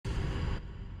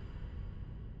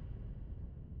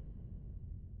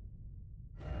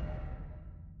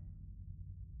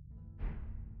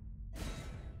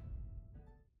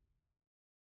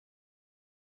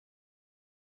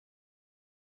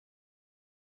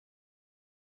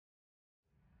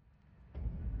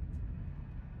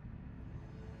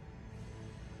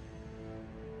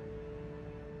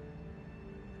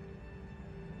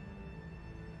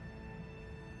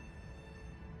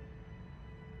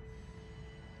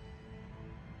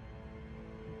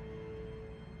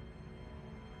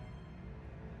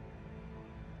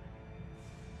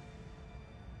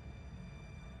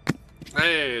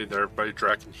Hey there, everybody,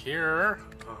 Draken here.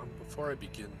 Before I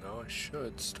begin, though, I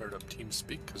should start up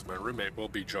TeamSpeak because my roommate will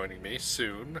be joining me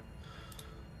soon.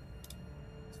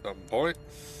 Some point.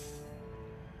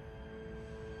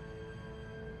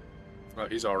 Oh,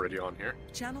 he's already on here.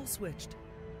 Channel switched.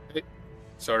 Hey,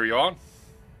 so are you on?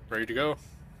 Ready to go?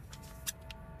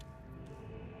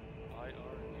 I are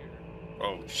here.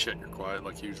 Oh shit, you're quiet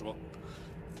like usual.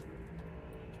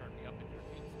 Turn me up in your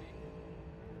TeamSpeak.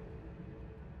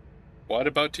 What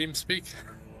about TeamSpeak?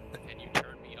 Can you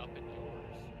turn me up in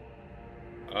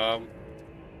yours?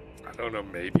 I don't know,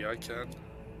 maybe I can.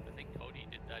 I think Cody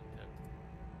did that to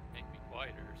make me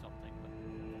quieter or something.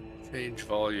 But... Change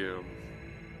volume.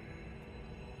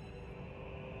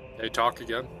 Hey, talk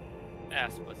again.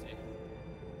 Ass pussy.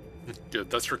 Good,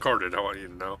 that's recorded, I want you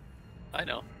to know. I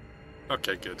know.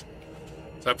 Okay, good.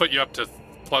 So I put you up to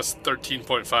plus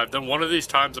 13.5. Then one of these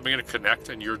times I'm going to connect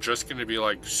and you're just going to be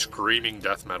like screaming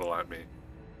death metal at me.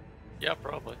 Yeah,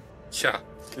 probably. Yeah,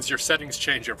 because your settings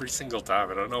change every single time.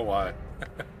 I don't know why.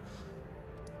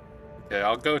 Okay,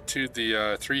 I'll go to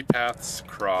the three paths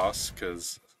cross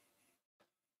because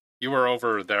you were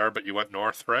over there, but you went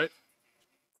north, right?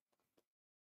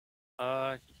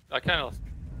 I kind of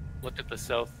looked at the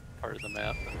south part of the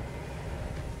map.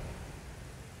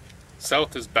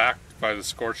 South is backed by the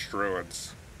Scorched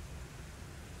Ruins,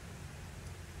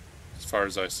 as far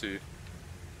as I see.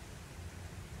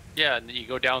 Yeah, and you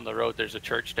go down the road. There's a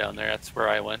church down there. That's where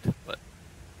I went. But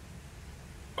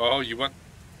Oh, you went...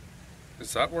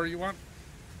 Is that where you went?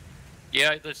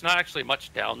 yeah, there's not actually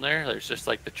much down there. There's just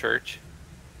like the church.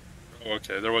 Oh,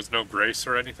 okay. There was no grace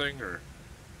or anything, or...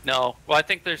 No, well, I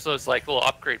think there's those like little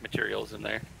upgrade materials in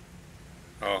there.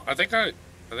 Oh, I think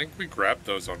we grabbed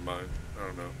those on mine. I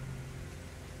don't know.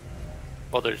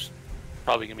 Well, there's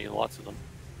probably gonna be lots of them.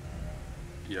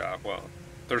 Yeah, well,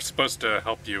 they're supposed to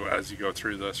help you as you go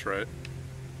through this, right?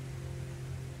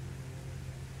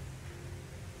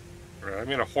 Alright, I'm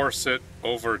gonna horse it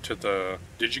over to the...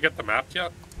 Did you get the map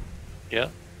yet? Yeah.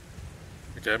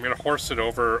 Okay, I'm gonna horse it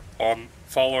over on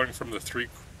following from the three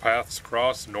paths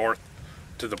across north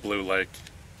to the Blue Lake.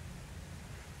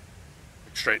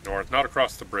 Like straight north, not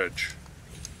across the bridge.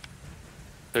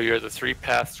 So you're the three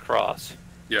paths cross.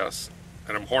 Yes,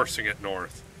 and I'm horsing it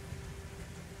north.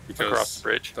 Because across the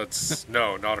bridge? That's...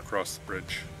 No, not across the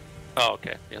bridge. Oh,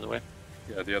 okay. The other way.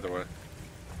 Yeah, the other way.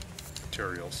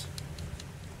 Materials.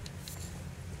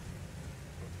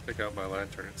 Take out my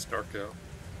lantern, it's dark out.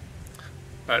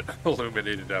 That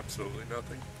illuminated absolutely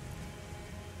nothing.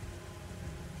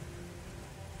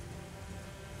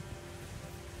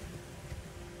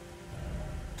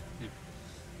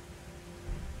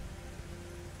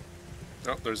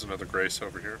 Oh, there's another grace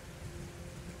over here.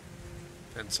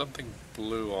 And something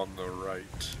blue on the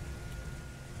right.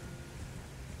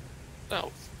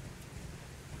 Oh.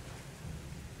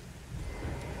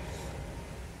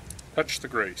 Touch the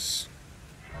grace.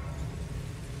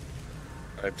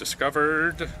 I've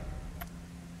discovered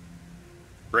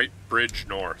Great Bridge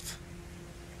North.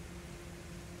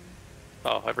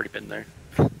 Oh, I've already been there.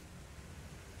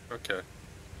 Okay.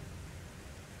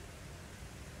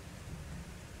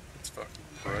 It's fucking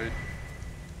bright.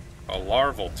 A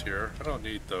larval tier. I don't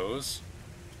need those.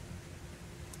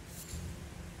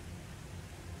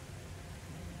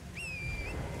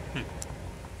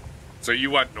 So you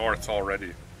went north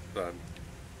already, then?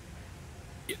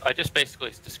 I just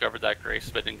basically discovered that grace,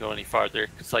 but didn't go any farther.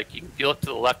 It's like if you look to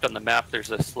the left on the map, there's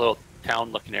this little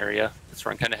town-looking area. That's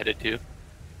where I'm kind of headed to.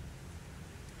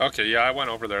 Okay, yeah, I went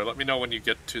over there. Let me know when you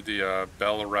get to the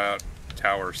Ballarat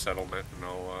Tower settlement, and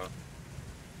I'll...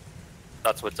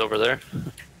 That's what's over there.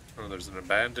 Oh, there's an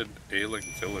abandoned ailing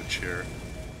village here.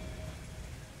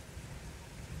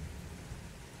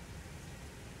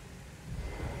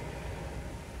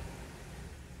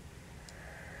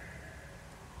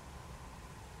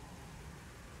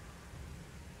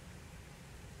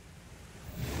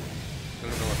 I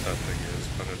don't know what that thing is,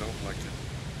 but I don't like it.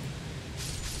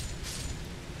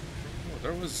 Oh,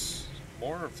 there was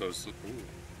more of those... Ooh.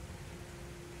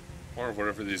 More of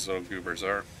whatever these little goobers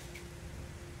are.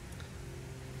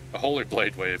 A Holy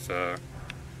Blade Wave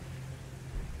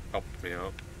helped me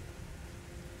out.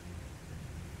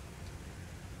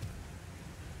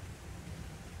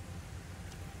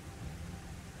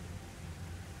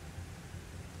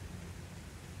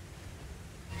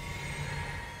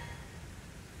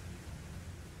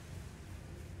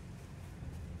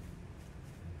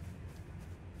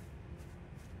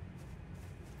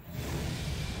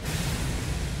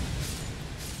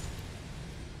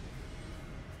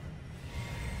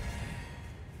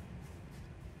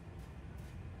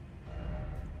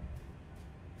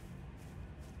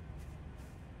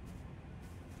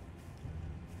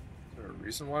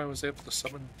 reason why I was able to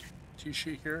summon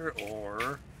Tishi here,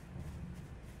 or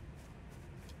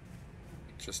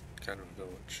just kind of a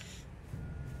village?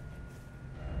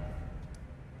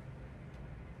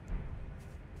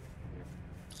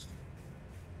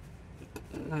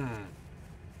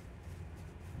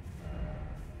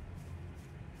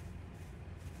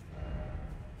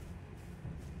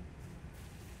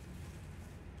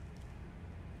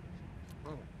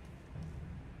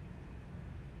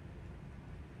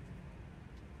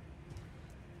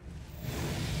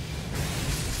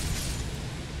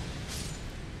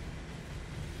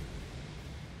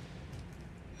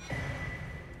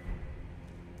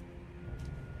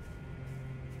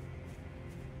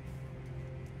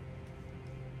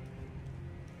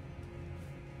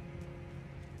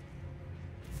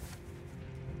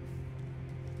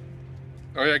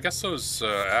 Oh yeah, I guess those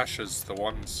ashes, the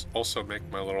ones also make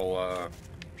my little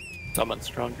Summon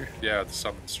stronger. yeah, the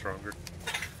summon stronger.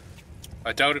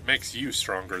 I doubt it makes you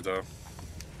stronger though.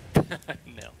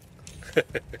 No.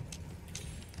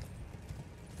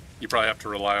 You probably have to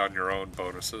rely on your own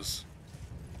bonuses.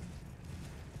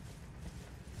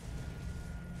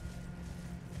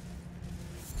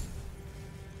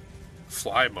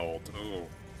 Fly mold. Ooh,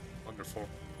 wonderful.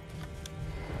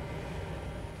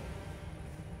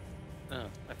 Oh,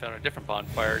 I found a different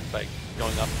bonfire by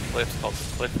going up the cliffs called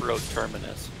the Cliff Road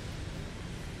Terminus.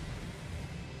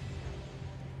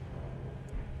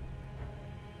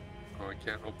 Oh, I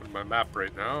can't open my map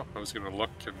right now. I was gonna look,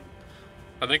 and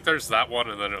I think there's that one,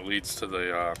 and then it leads to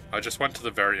the, I just went to the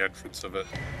very entrance of it.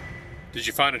 Did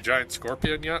you find a giant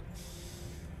scorpion yet?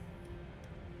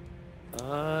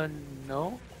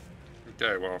 No.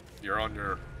 Okay, well, you're on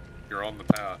the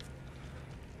path.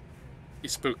 He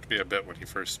spooked me a bit when he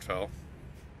first fell.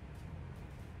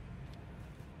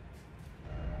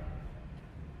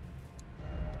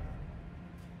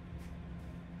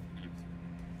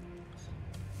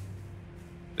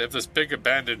 They have this big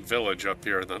abandoned village up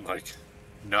here, and then, like,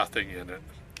 nothing in it.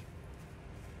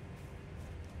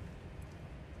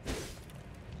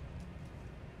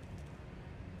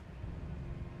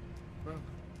 Well,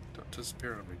 don't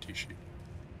disappear on me, Tishi.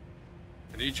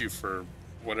 I need you for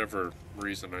whatever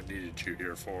reason I needed you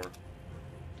here for.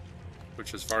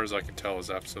 Which, as far as I can tell,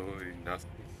 is absolutely nothing.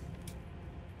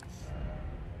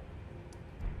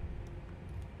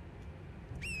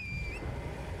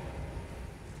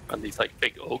 And these like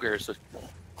big ogres with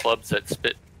clubs that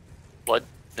spit blood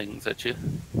things at you.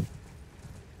 Did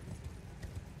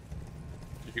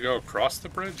you go across the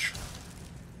bridge?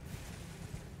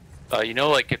 You know,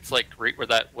 like it's like right where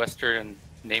that western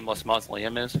nameless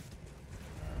mausoleum is.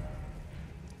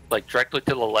 Like directly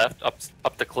to the left, up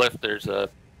the cliff, there's a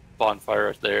bonfire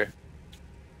right there.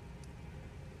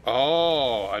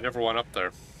 Oh, I never went up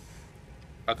there.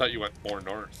 I thought you went more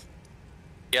north.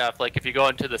 Yeah, if you go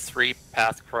into the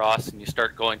 3-path cross and you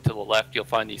start going to the left, you'll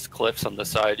find these cliffs on the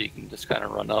side. You can just kind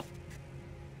of run up.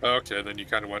 Okay, then you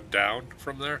kind of went down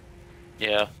from there?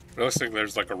 Yeah. I was thinking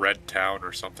there's like a red town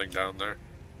or something down there.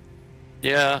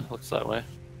 Yeah, looks that way.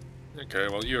 Okay,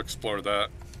 well, you explore that.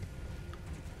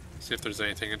 See if there's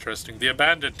anything interesting. The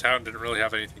abandoned town didn't really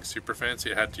have anything super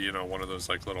fancy. It had to, you know, one of those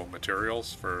like little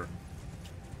materials for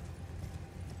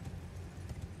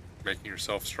making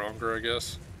yourself stronger, I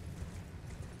guess.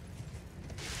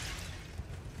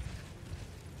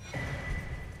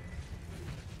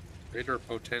 Raider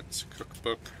Potence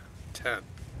Cookbook 10.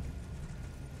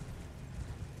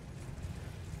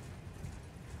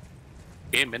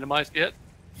 Game minimized yet?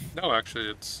 No, actually,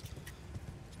 it's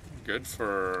good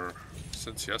for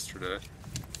since yesterday.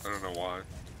 I don't know why.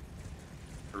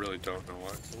 I really don't know why.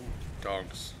 Ooh,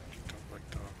 dogs. Don't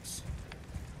like dogs.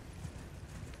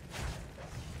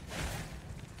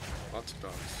 Lots of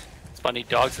dogs. It's funny,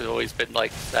 dogs have always been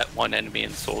like that one enemy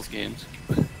in Souls games.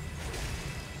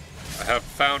 I have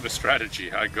found a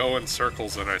strategy. I go in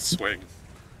circles and I swing.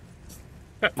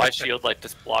 My shield like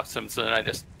just blocks him, so then I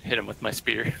just hit him with my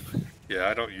spear. Yeah,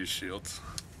 I don't use shields.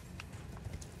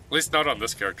 At least not on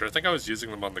this character. I think I was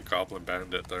using them on the Goblin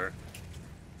Bandit there.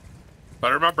 But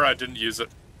I remember I didn't use it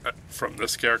from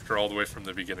this character all the way from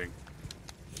the beginning.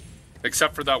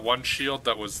 Except for that one shield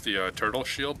that was the turtle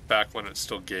shield, back when it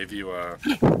still gave you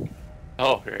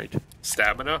Oh, right.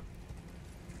 stamina.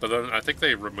 But then I think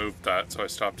they removed that, so I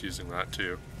stopped using that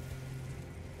too.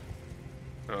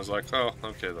 And I was like, oh,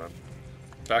 okay then.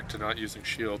 Back to not using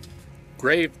shield.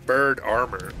 Grave bird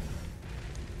armor.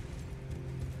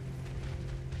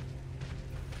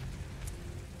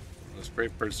 Those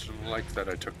brave birds didn't like that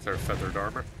I took their feathered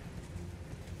armor.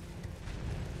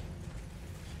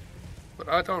 But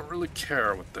I don't really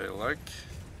care what they like.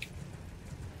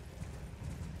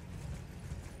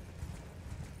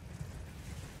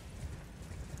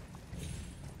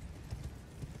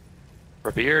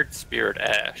 Revered Spirit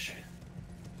Ash.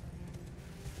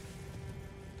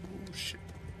 Oh shit.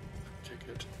 Okay,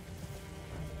 good.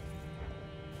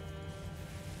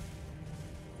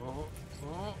 Oh,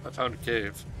 I found a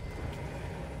cave.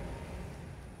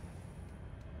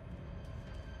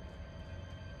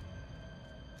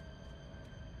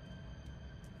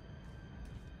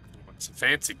 It's a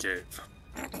fancy cave.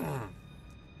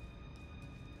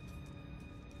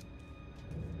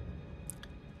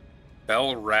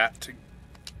 Bell Rat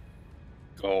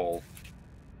Goal.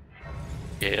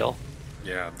 Gale.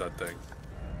 Yeah, that thing.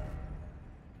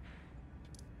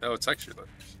 No, it's actually like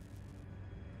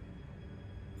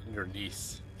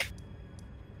underneath.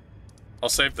 I'll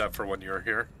save that for when you're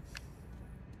here.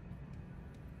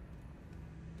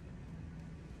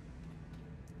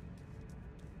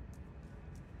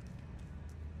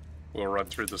 We'll run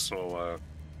through this little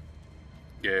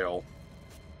gale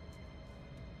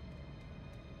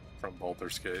from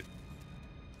Baldur's Gate.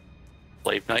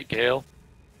 Slave Knight Gale.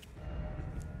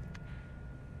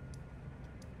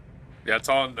 Yeah, it's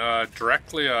on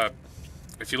directly.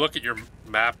 If you look at your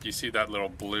map, you see that little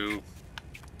blue.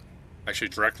 Actually,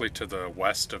 directly to the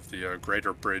west of the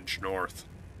Greater Bridge North.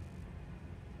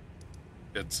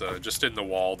 It's just in the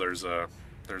wall. There's a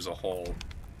hole.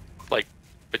 Like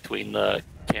between the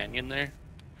canyon there.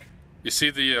 You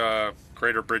see the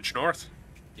Greater Bridge North?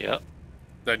 Yep.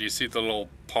 Then you see the little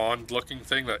pond-looking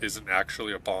thing that isn't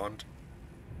actually a pond.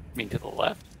 You mean to the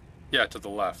left? Yeah, to the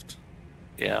left.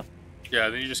 Yeah. Yeah,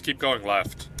 then you just keep going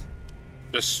left.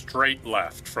 Just straight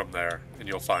left from there, and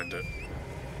you'll find it.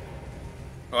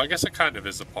 Well, I guess it kind of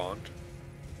is a pond.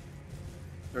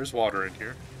 There's water in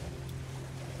here.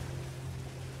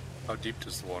 How deep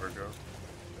does the water go?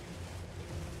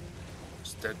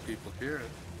 There's dead people here.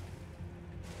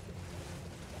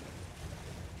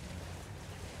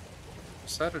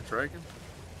 Is that a dragon?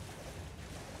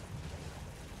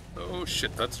 Oh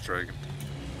shit, that's a dragon.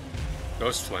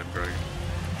 Ghost flame dragon.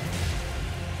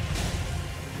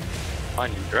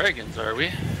 Finding dragons, are we?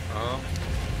 Yeah,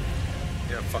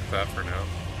 fuck that for now.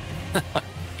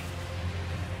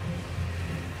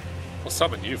 I'll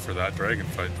summon you for that dragon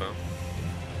fight, though.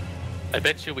 I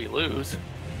bet you we lose.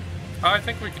 I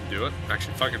think we can do it.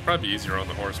 Actually, fuck, it'd probably be easier on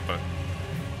the horse, but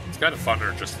it's kind of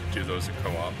funner just to do those in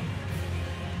co-op.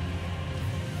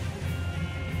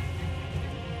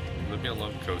 Leave me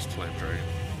alone, Ghost Flame Dragon.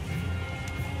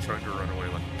 I'm trying to run away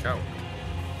like a coward.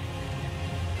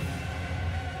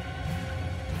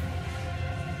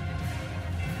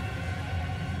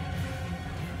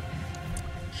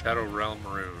 Shadow Realm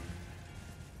Rune.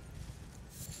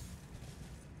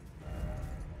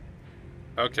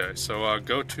 Okay, so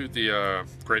go to the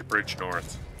Great Bridge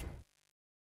North.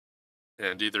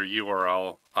 And either you or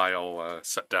I'll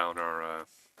set down our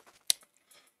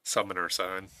summoner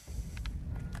sign.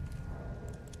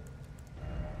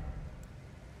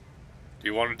 Do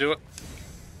you want to do it?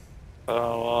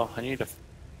 Oh, I need to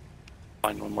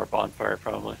find one more bonfire,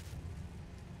 probably.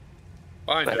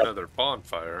 Find another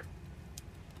bonfire.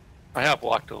 I have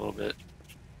walked a little bit.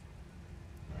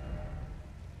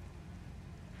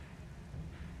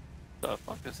 The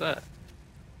fuck is that?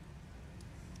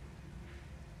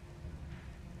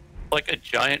 Like a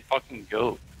giant fucking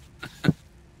goat.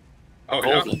 Oh,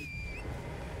 Golden. yeah?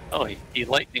 Oh, he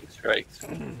lightning strikes.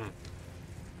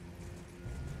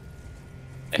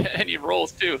 And he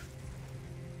rolls too.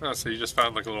 Oh, so you just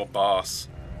found like a little boss.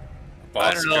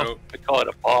 I don't know if I call it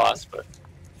a boss, but...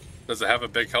 Does it have a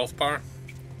big health bar?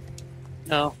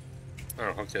 No.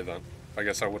 Oh, okay then. I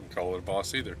guess I wouldn't call it a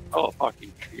boss either. Oh,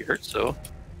 fucking he hurts so.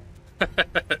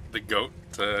 The goat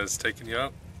is taking you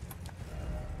out?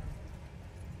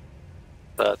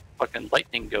 The fucking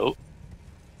lightning goat.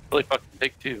 Really fucking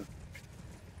big too.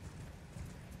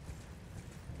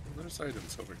 There's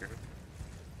items over here.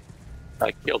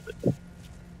 I killed it.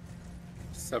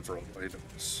 Several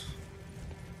items.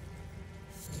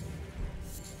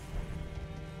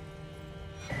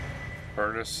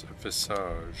 Furnace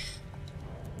Visage.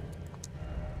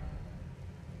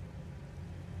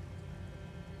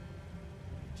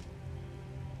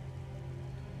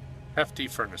 Hefty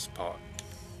furnace pot.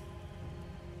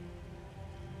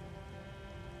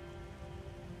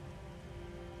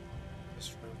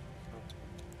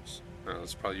 No,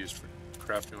 that's probably used for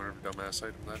crafting whatever dumbass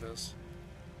item that is.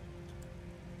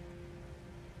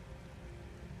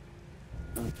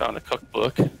 Found a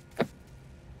cookbook.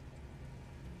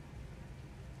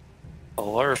 A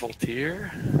larval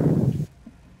tier.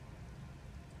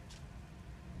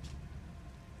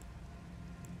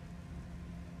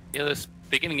 Yeah, this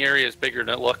beginning area is bigger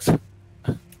than it looks.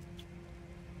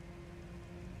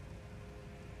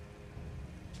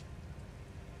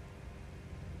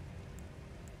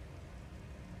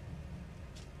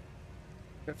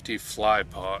 50 fly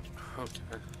pot. Okay.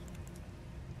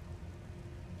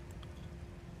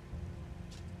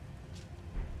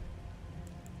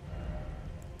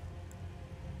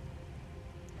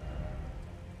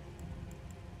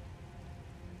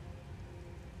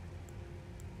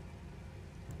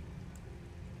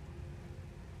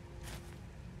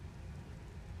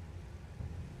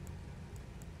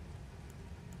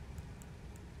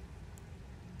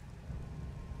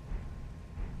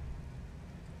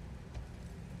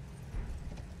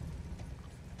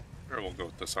 Or we'll go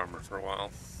with this armor for a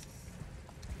while.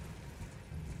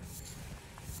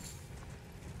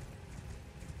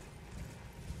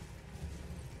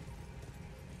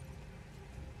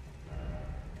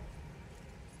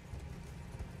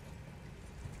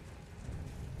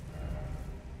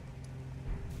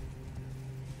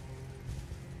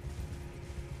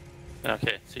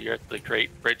 Okay, so you're at the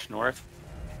Great Bridge North.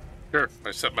 Sure,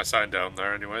 I set my sign down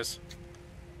there anyways.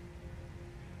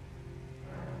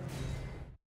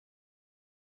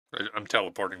 I'm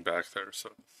teleporting back there,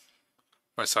 so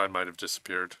my sign might have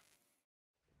disappeared.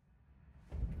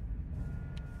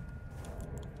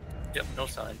 Yep, no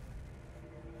sign.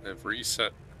 I've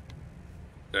reset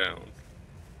down.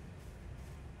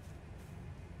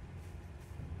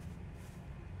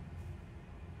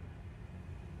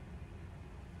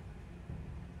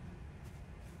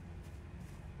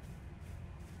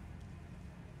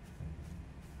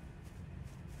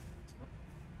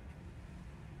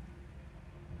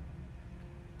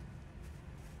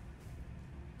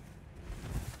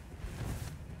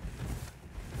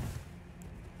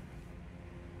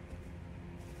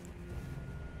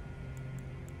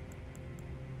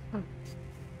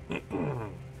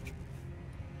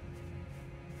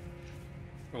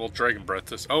 We'll Dragon Breath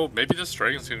this. Oh, maybe this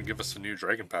dragon's gonna give us a new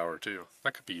dragon power too.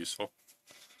 That could be useful.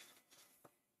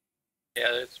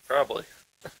 Yeah, it's probably.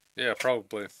 Yeah,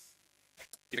 probably.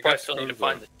 You probably still need to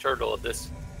find the turtle of this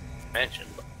mansion.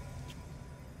 But...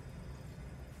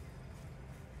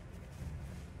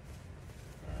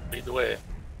 lead the way.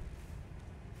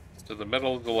 It's to the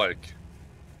middle of the lake.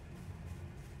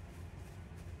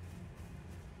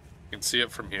 You can see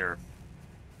it from here.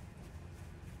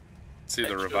 See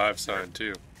the revive sign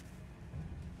too.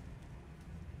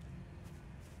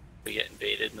 We get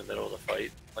invaded in the middle of the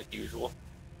fight, like usual.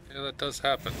 Yeah, that does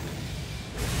happen.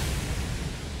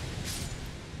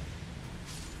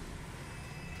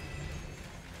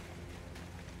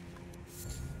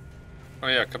 Oh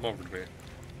yeah, come over to me.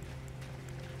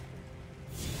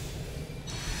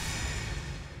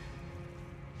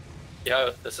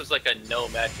 Yeah, this is like a no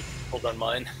magic hold on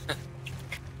mine.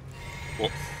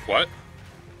 Well, what?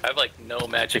 I have like no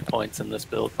magic points in this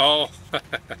build. Oh.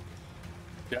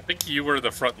 Yeah, I think you were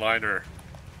the front liner.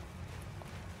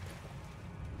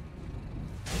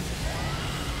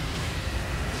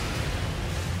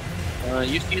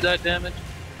 You see that damage?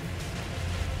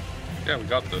 Yeah, we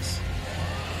got this.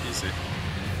 Easy.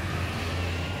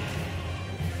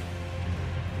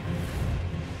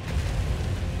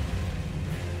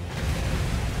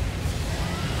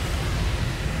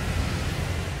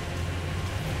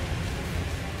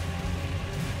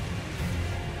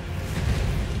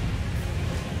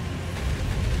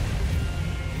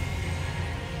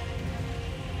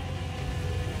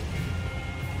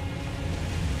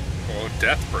 Oh,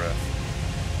 death breath.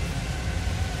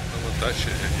 Don't let that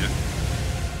shit hit you.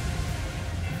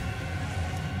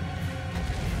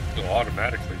 You'll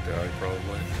automatically die,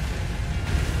 probably.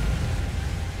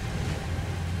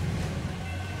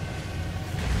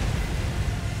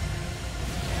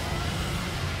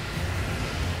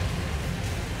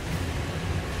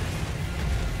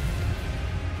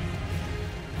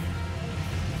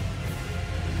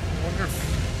 I wonder if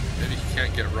maybe he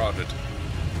can't get rotted.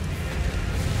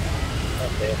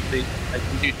 Okay, I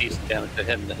can do decent damage to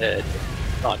him in the head.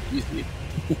 It's not easy.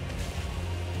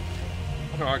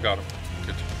 Oh no, I got him.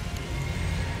 Good.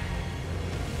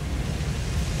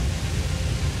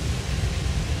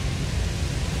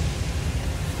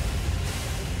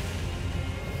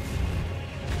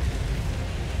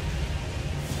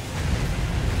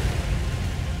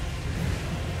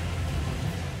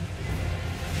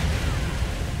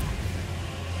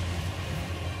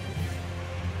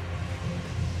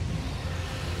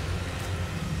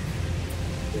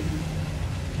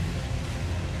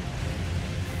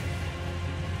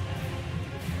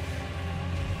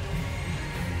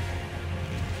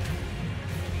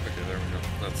 Okay, there we go.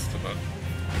 That's the button.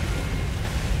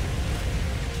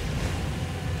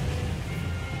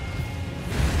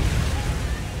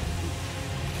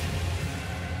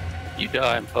 You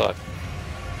die, I'm fucked.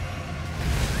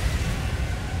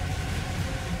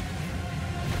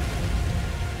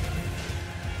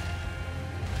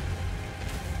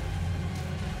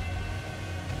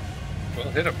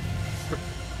 I'll hit him.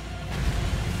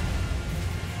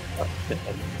 Oh, shit,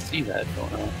 I didn't see that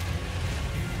going on.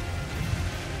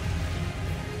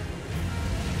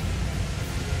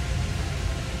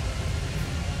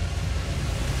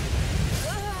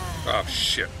 Oh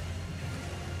shit.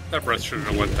 That breath shouldn't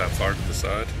have went that far to the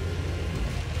side.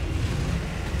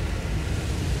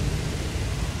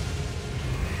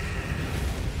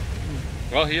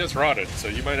 Well, he is rotted, so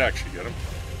you might actually get him.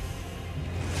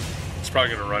 It's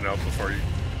probably gonna run out before you.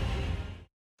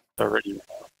 Already.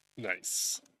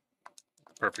 Nice.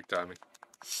 Perfect timing.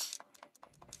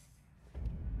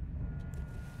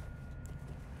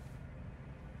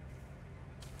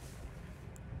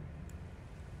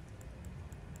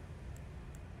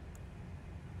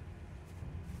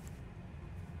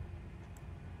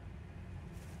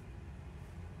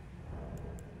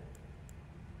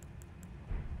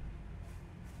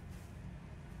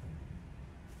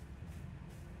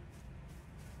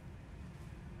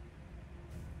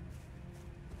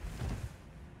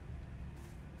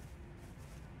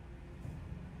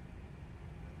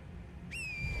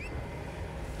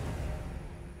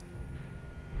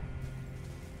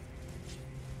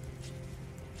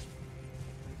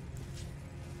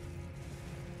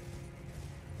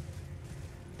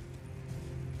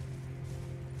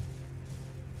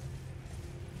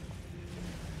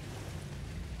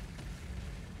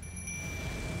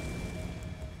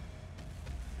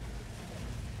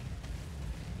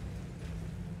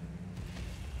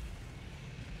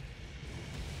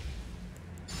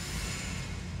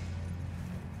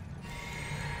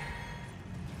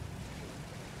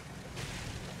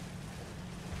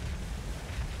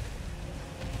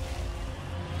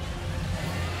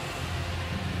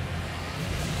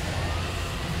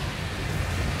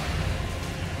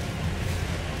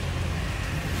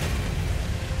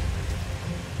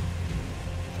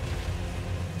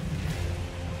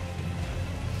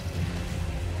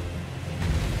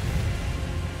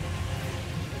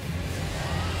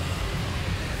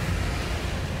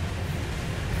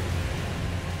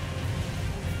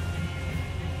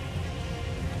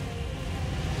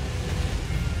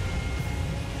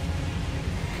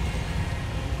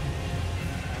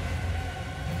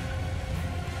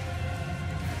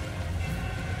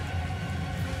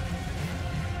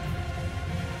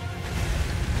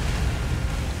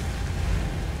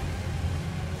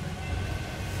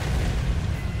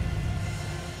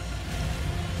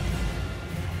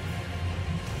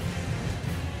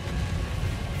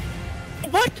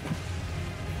 What?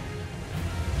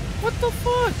 What the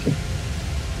fuck?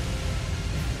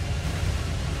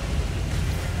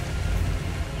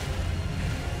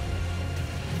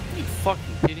 Are you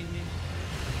fucking kidding me?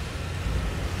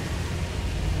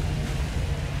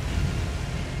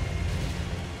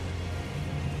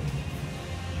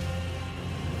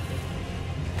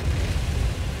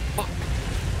 Fuck.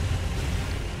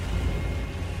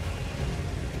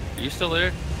 Are you still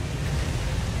there?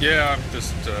 Yeah, I'm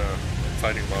just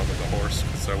fighting him with the horse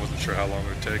because I wasn't sure how long it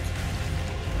would take.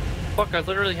 Fuck, I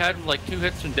literally had him like 2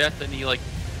 hits from death and he like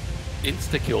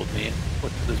insta-killed me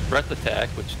with his breath attack,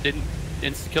 which didn't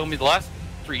insta-kill me the last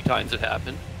 3 times it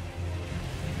happened.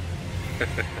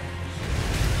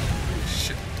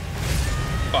 Shit.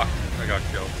 Fuck, I got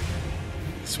killed.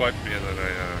 He swiped me and then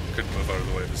I couldn't move out of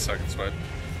the way of the second swipe.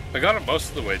 I got him most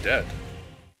of the way dead.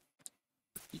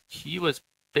 He was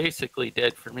basically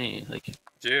dead for me. Like,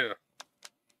 yeah.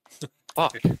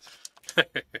 Fuck.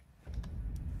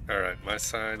 Alright, my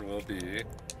sign will be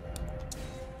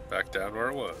back down where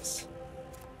it was.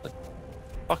 Like,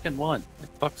 fucking one.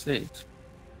 Like, fuck's sakes.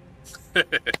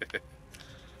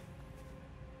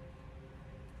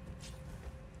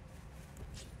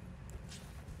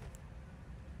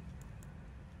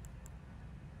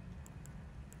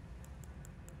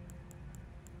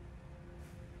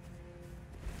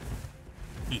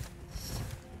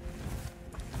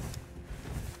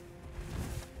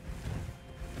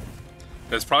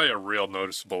 There's probably a real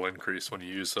noticeable increase when you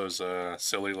use those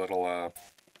silly little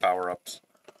power-ups.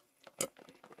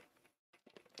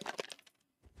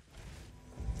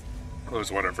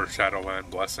 Those whatever Shadowland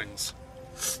blessings.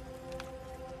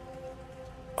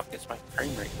 Fuck, is my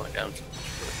frame rate going down?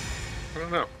 I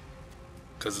don't know.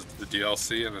 Because it's the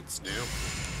DLC and it's new.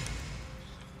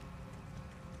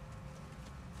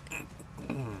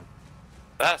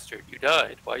 Bastard, you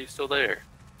died. Why are you still there?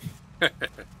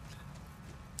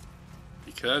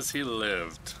 Because he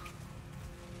lived.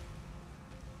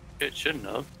 It shouldn't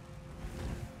have.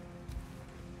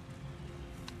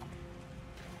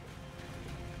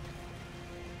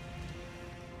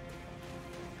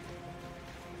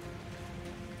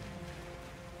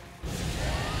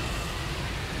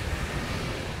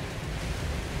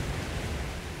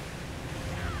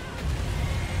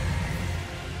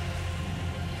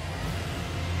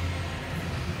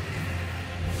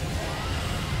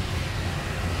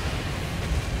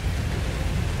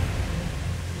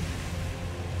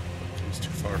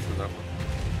 far for that one.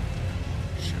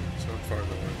 Shit, so far away.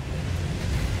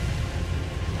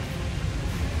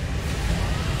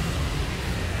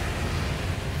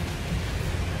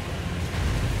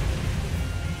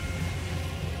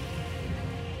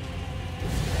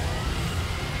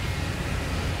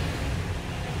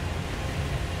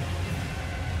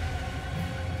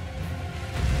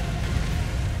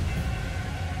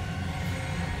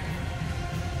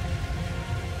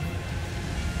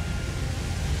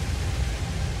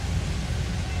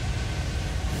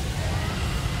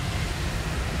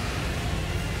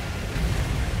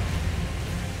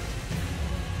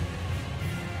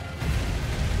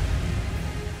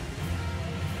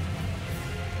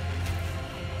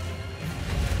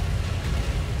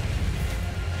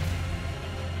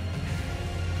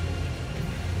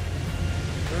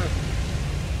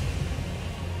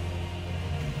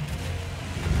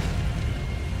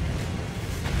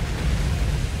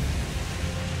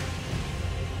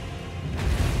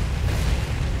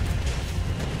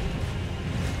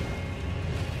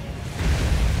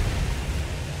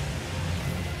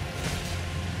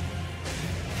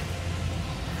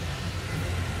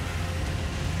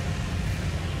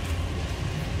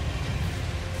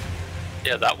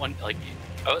 Yeah, that one, like,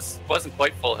 wasn't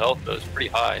quite full health, but it was pretty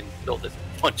high and still just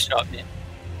one shot me.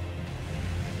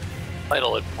 Might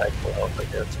have looked like full health, I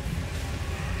guess.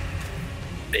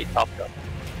 They topped up.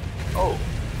 Oh,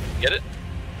 get it?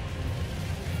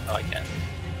 Oh, I can't.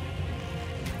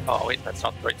 Oh, wait, that's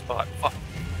not the right spot. Fuck.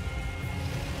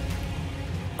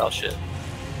 Oh, shit.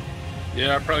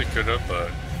 Yeah, I probably could have,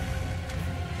 but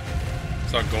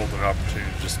it's a golden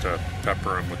opportunity just to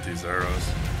pepper him with these arrows.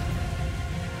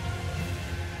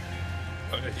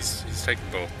 He's taking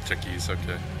both chickies,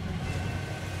 okay.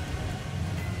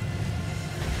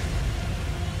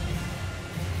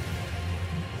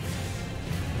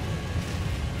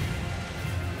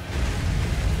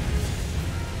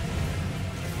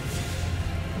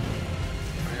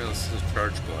 Oh yeah, this is a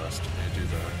charge blast. You do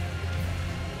that.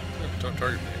 Yeah, don't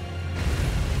target me.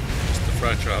 Just the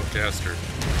fragile caster.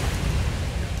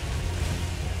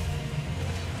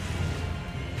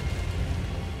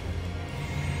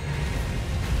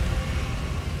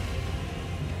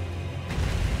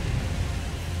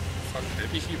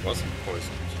 Maybe he wasn't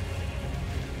poisoned.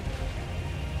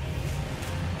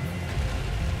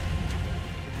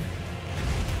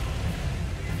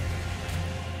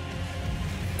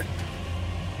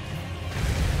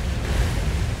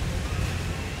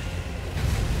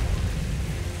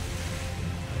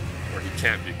 Or he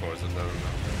can't be poisoned, I don't know.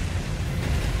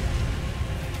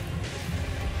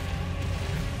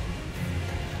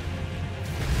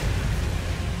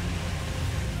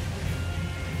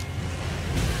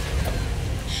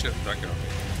 Shit, that got me.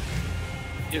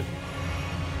 You.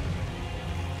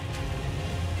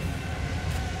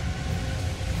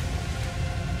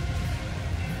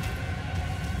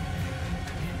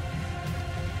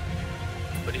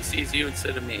 But he sees you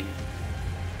instead of me.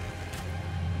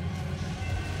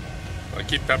 I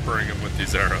keep peppering him with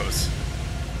these arrows.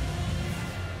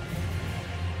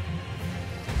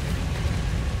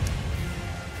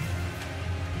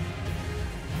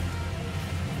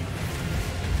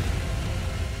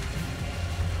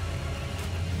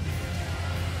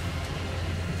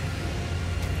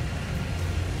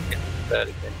 That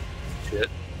again. Shit.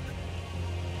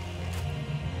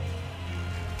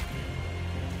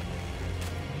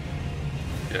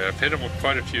 Yeah, I've hit him with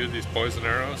quite a few of these poison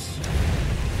arrows.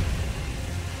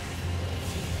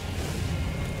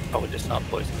 Probably just not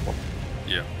poisonable.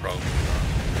 Yeah, probably not.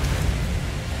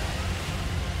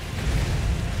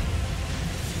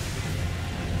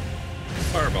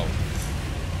 Fireball.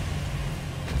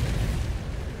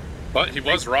 But he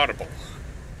was rottable.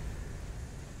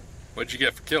 What'd you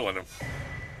get for killing him?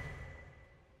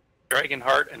 Dragon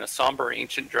Heart and a somber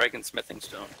ancient dragon smithing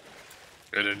stone.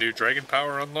 And a new dragon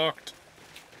power unlocked?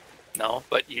 No,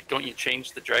 but don't you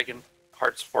change the Dragon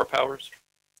Heart's 4 powers?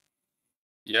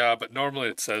 Yeah, but normally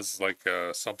it says like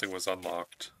something was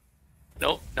unlocked.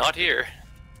 Nope, not here.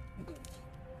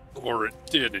 Or it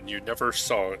did and you never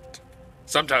saw it.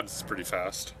 Sometimes it's pretty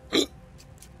fast.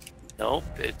 Nope,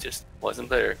 it just wasn't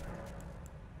there.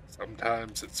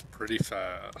 Sometimes it's pretty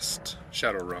fast.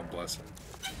 Shadow Realm Blessing.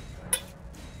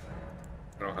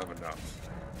 I don't have enough.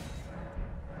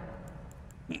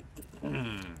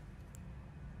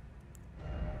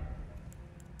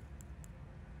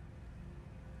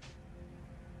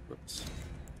 Whoops.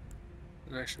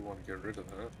 I actually want to get rid of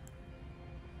that.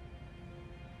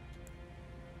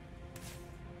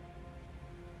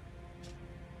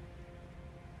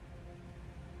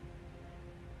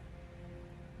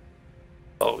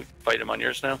 Oh, we fight him on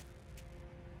yours now?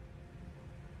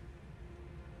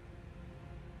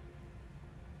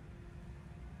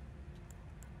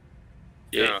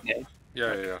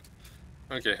 Yeah.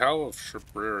 Okay, Howl of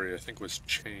Shabriri, I think, was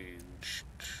changed.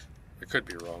 I could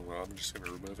be wrong, though. I'm just going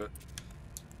to remove it.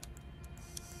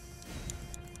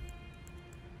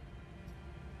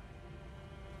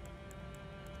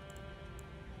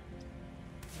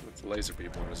 The laser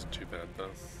beam one isn't too bad, though.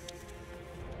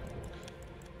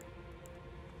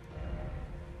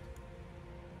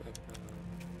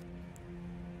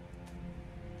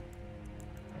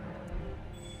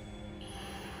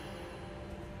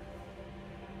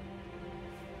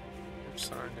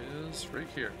 Sign is right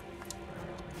here.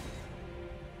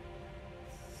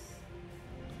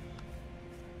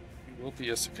 We will be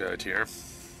isekai here.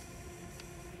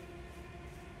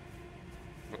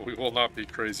 But we will not be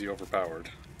crazy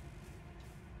overpowered.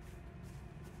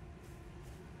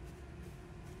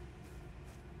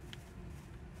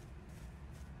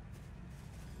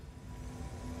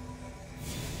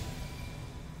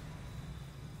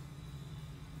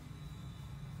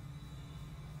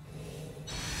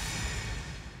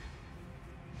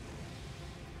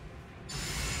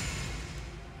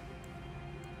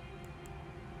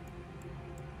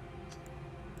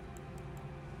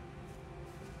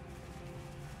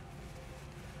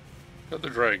 The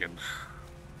dragon.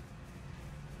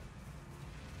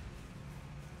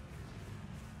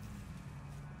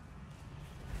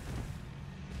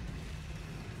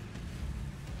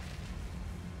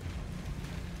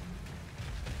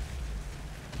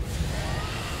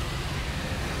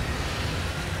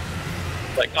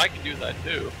 Like, I can do that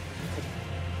too.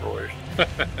 Roars.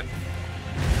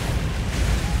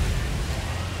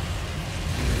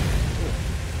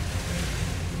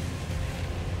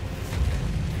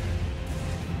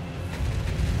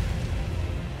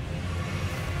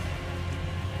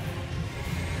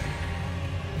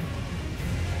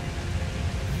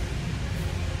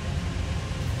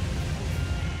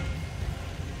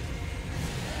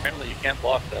 Apparently you can't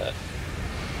block that.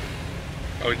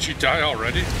 Oh, did you die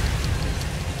already?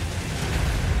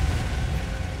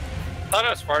 I thought I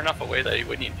was far enough away that he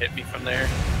wouldn't even hit me from there,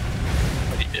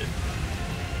 but he did.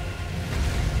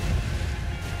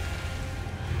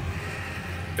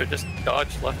 Could just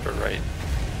dodge left or right.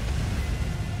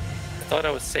 I thought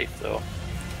I was safe though.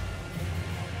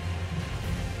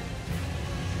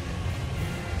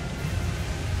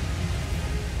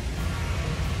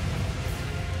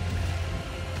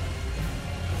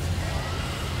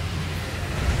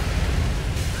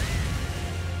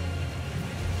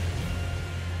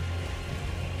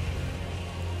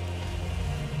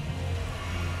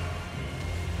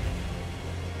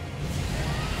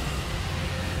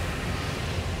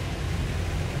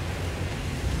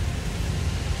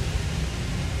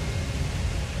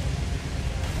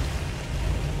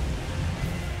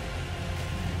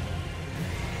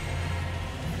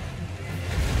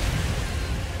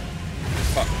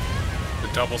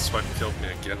 Double sweat killed me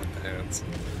again with the hands.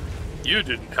 You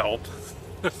didn't help.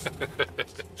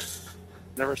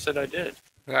 Never said I did.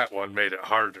 That one made it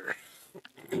harder.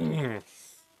 Well,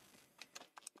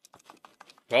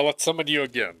 let's summon you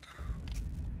again.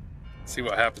 See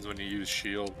what happens when you use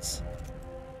shields.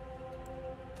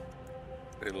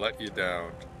 They let you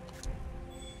down.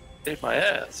 Saved my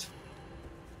ass.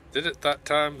 Did it that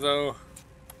time, though?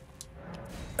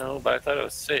 No, but I thought I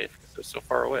was safe because it was so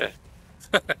far away.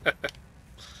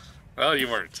 Well, you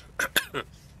weren't.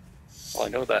 Well, I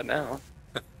know that now.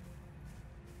 But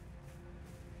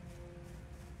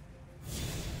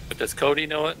does Cody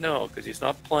know it? No, because he's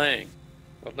not playing.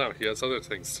 Well, no, he has other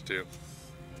things to do.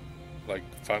 Like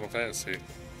Final Fantasy.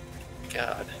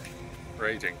 God.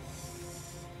 Rating.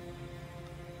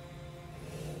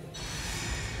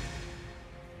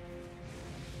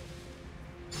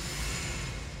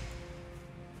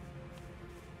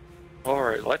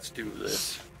 Alright, let's do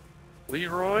this.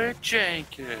 Leroy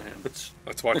Jenkins.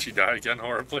 Let's watch you die again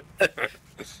horribly. At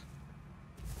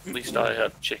least I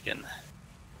have chicken,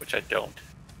 which I don't.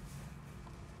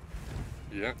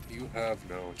 Yeah, you have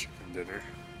no chicken dinner.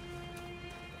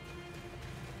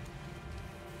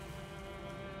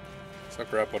 So I'll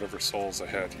grab whatever souls I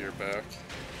had here back.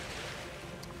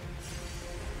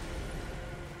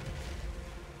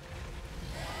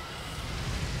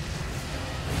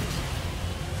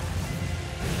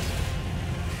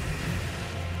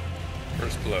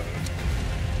 First blood.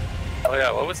 Oh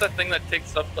yeah, what was that thing that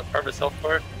takes up the part of his health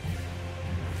bar?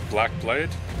 Black blade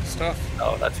stuff?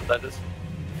 Oh, that's what that is.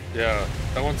 Yeah,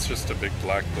 that one's just a big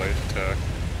black blade attack.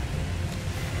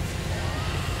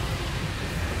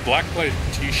 Black blade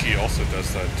Tishi also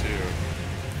does that too.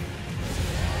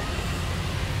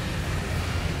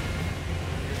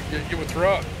 Get you with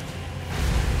rock.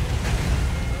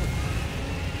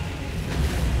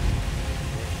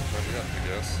 I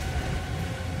guess.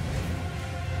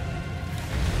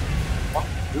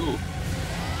 Ooh.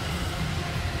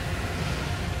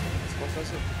 What was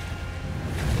it?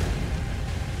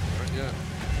 Not yet.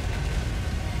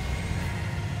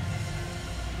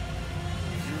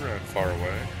 You ran far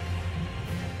away.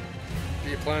 What are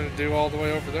you planning to do all the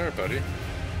way over there, buddy?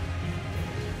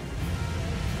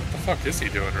 What the fuck is he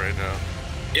doing right now?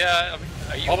 Yeah, I mean,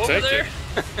 are you I'll over take there?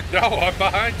 it. No, I'm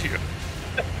behind you.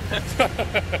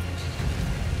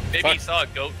 Maybe Fuck. he saw a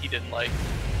goat he didn't like.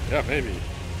 Yeah, maybe.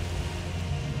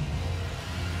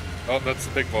 Oh, that's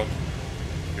the big one.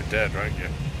 You're dead, aren't you?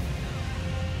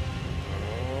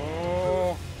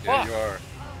 Oh, yeah, Fuck. you are.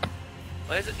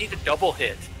 Why does it need a double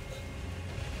hit?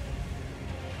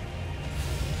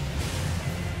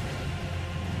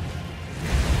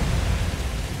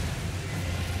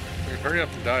 Hey, hurry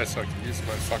up and die so I can use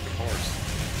my fucking horse.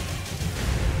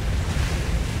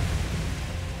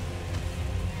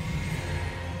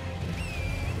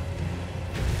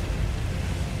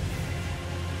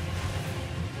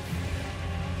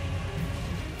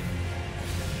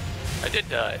 I did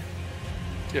die.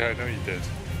 Yeah, I know you did.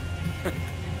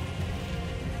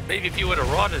 Maybe if you would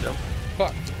have rotted him.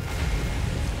 Fuck.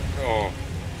 Oh.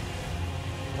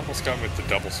 Almost got me with the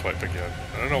double swipe again.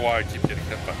 I don't know why I keep getting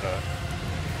hit by that.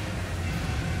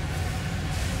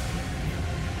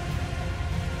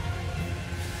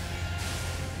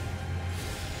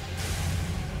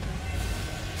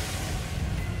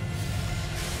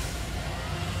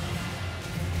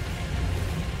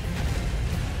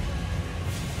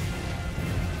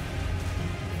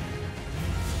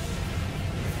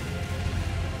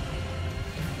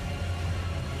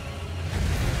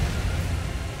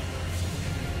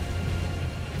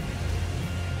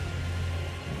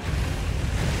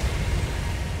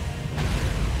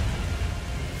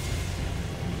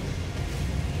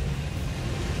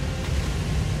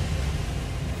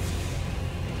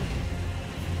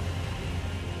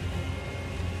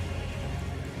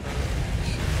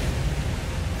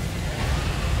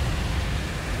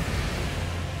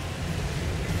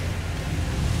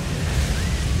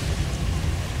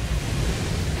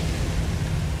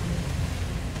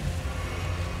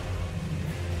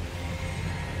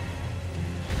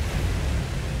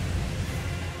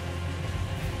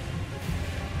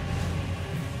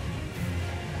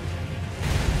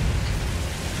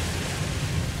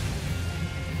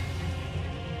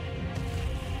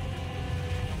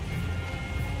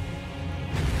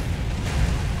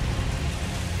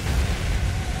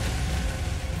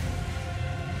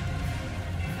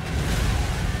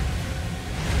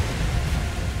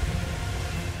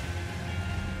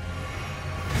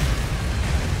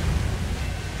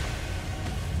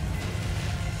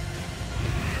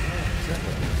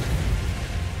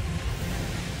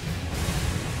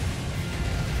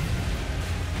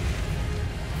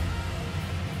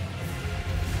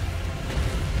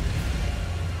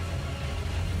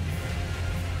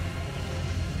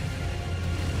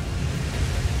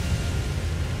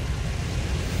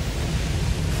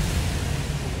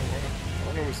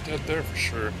 I was dead there for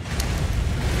sure.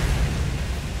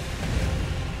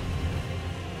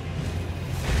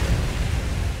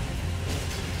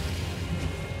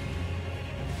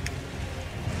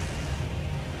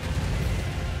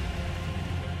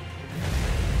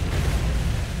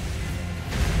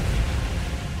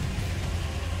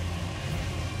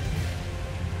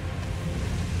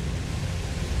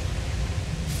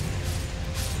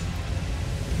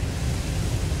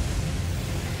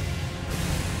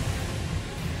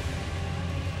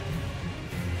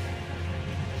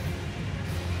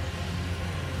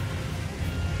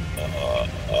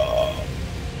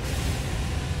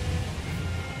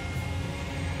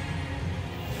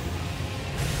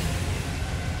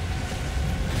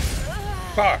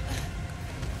 Fuck!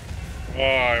 Oh,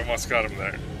 I almost got him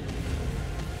there.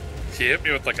 He hit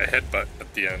me with like a headbutt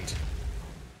at the end.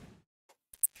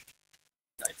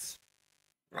 Nice.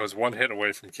 I was one hit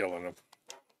away from killing him.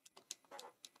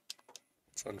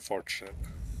 It's unfortunate.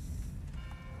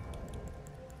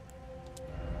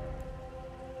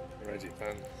 Alrighty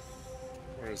then.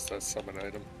 Where's that summon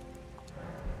item?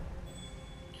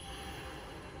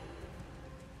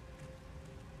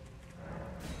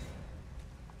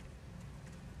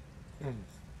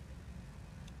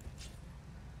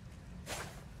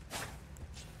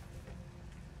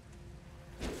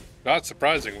 Not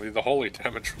surprisingly, the holy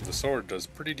damage from the sword does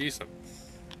pretty decent.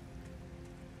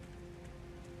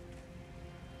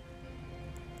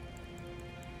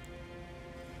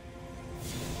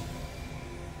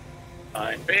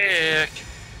 I'm back.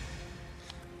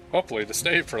 Hopefully to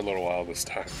stay for a little while this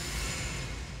time.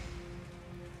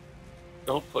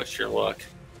 Don't push your luck.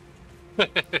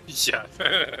 Yeah.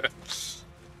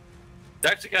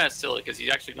 It's actually kind of silly because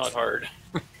he's actually not hard.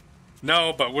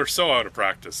 No, but we're so out of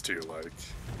practice too, like.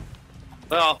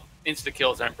 Well, insta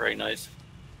kills aren't very nice.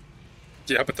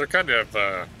 Yeah, but they're kind of,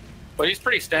 But he's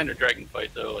pretty standard dragon fight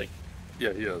though, like.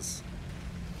 Yeah, he is.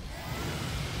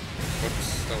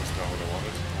 Whoops, that was not what I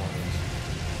wanted. I wanted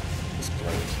this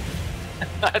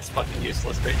blade. That's fucking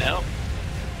useless right now.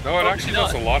 No, it actually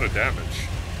does a lot of damage.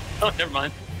 Oh, never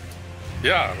mind.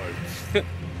 Yeah, like...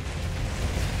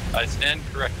 I stand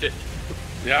corrected.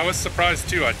 Yeah, I was surprised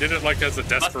too. I did it like as a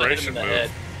desperation move. Head.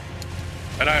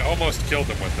 And I almost killed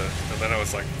him with it. And then I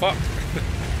was like, fuck.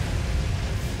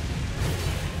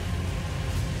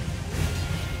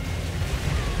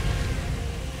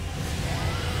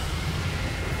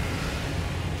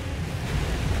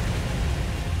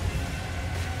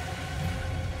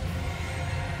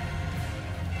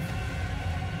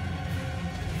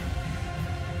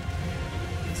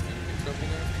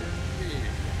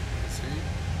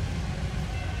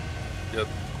 Yeah,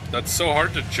 that's so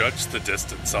hard to judge the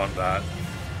distance on that.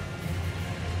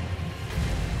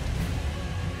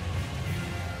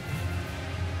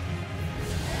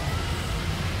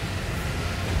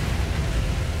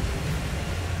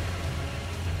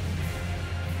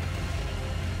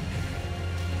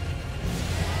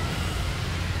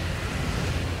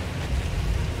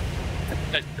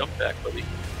 Nice jump back, buddy.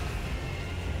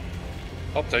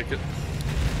 I'll take it.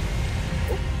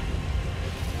 Oh.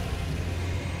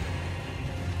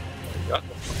 Got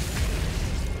this one.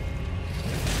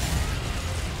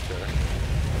 Okay.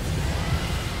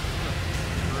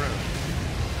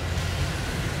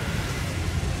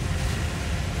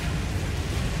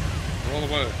 Roll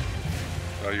away.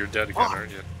 Oh, you're dead again,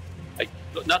 aren't you?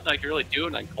 Nothing I can really do,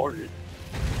 and I'm cornered.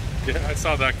 Yeah, I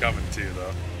saw that coming too,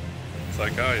 though. It's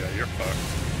like, oh yeah, you're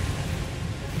fucked.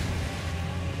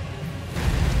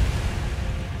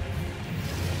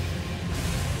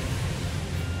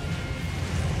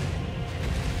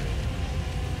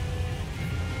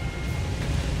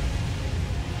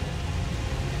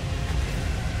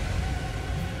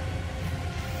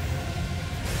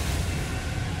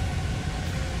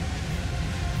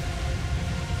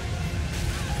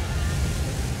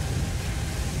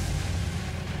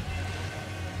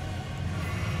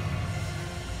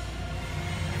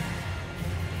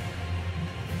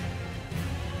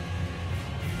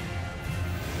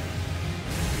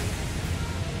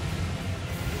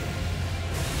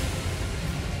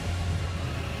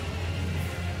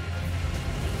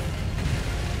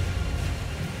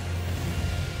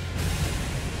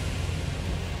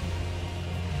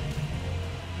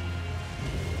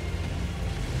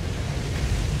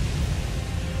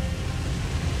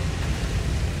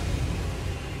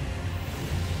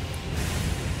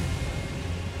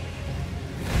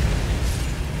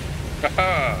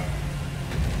 Haha!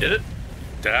 Did it?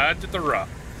 Dad did the rock.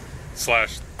 /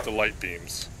 the light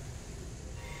beams.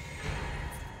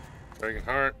 Dragon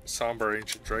Heart, Somber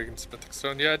Ancient Dragon, Mythic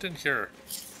Stone. Yeah, I didn't hear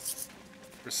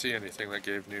or see anything that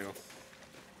gave new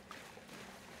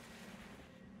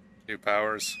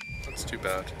powers. That's too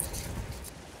bad.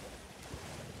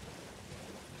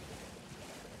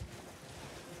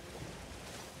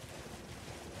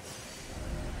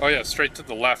 Oh yeah, straight to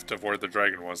the left of where the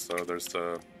dragon was though. There's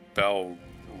the Bell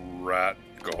Rat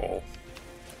Goal.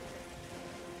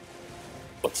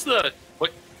 What's the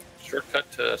quick shortcut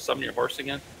to summon your horse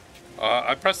again?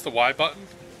 I press the Y button,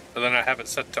 and then I have it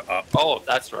set to up. Oh,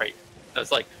 that's right. I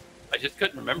was like, I just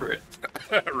couldn't remember it.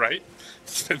 Right?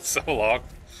 It's been so long.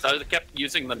 So I kept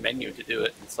using the menu to do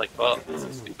it. It's like, well, this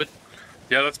is stupid.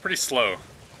 Yeah, that's pretty slow.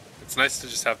 It's nice to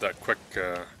just have that quick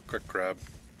grab.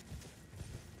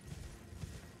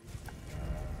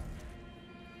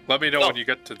 Let me know when you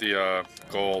get to the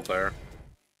goal there.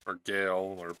 Or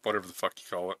gale, or whatever the fuck you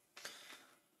call it.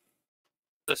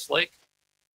 This lake?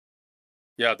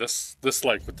 Yeah, this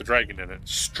lake with the dragon in it.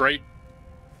 Straight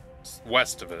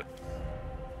west of it.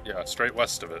 Yeah, straight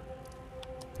west of it.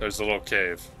 There's a little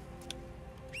cave.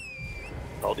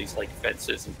 All these, like,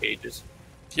 fences and cages.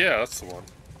 Yeah, that's the one.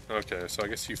 Okay, so I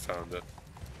guess you found it.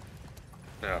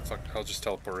 Yeah, fuck, I'll just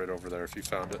teleport right over there if you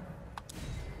found it.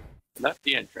 Not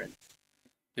the entrance.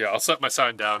 Yeah, I'll set my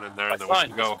sign down in there and then we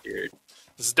can go. Weird.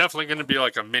 This is definitely going to be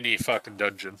like a mini fucking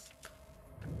dungeon.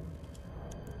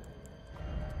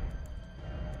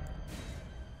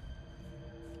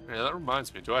 Yeah, that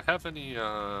reminds me. Do I have any,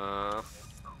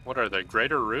 what are they?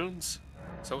 Greater runes?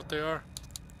 Is that what they are?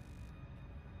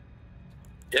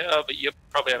 Yeah, but you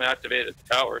probably haven't activated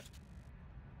the towers.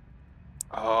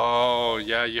 Oh,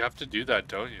 yeah, you have to do that,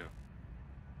 don't you?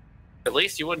 At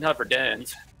least you wouldn't have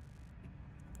Verdans.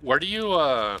 Where do you,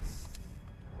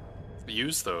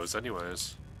 use those,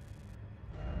 anyways?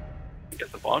 You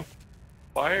get the bomb.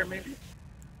 Fire, maybe?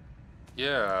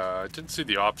 Yeah, I didn't see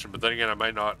the option, but then again, I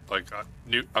might not, like,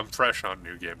 I'm fresh on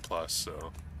New Game Plus,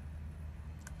 so...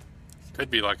 Could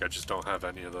be like I just don't have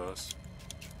any of those.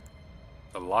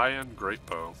 The Lion Great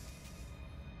Bow.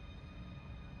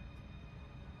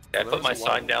 Yeah, I put my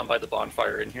sign down by the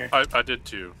bonfire in here. I did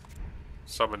too.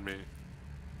 Summon me.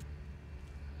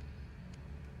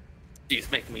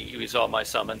 He's making me use all my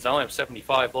summons. I only have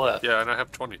 75 left. Yeah, and I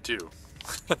have 22.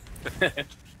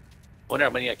 Wonder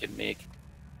how many I can make.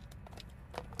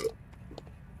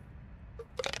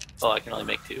 Oh, I can only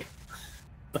make 2.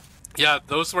 Yeah,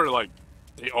 those were like,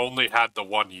 they only had the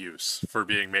one use for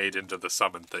being made into the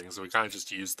summon things. So we kind of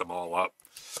just used them all up.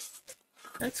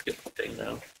 That's a good thing,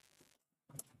 though.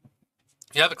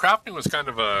 Yeah, the crafting was kind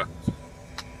of a...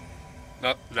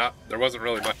 There wasn't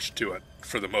really much to it,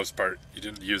 for the most part. You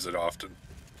didn't use it often.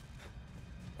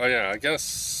 Oh yeah, I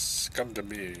guess... Come to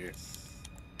me.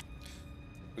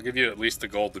 I'll give you at least the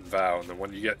Golden Vow, and then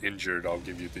when you get injured, I'll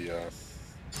give you the,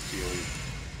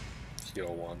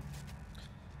 heal one.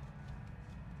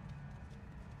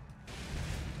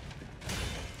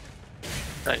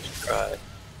 Nice try.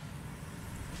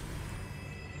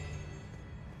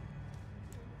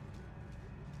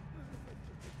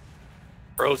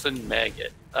 Frozen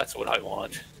maggot. That's what I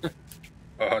want.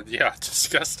 Yeah,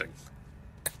 disgusting.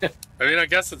 I mean, I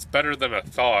guess it's better than a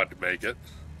thawed maggot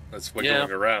that's wiggling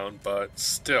around, but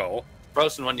still.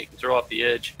 Frozen one you can throw off the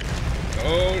edge.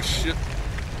 Oh, shit.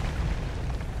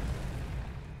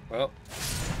 Well.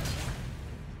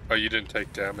 Oh, you didn't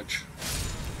take damage.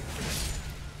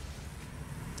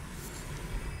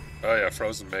 Oh yeah,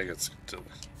 frozen maggots.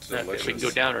 Delicious. Okay, we can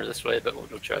go down or this way, but we'll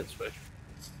go try this way.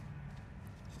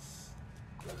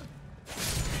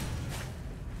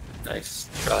 Nice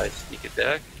try, sneak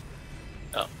attack.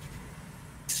 Oh.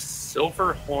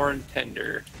 Silver horn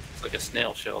tender. It's like a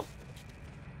snail shell.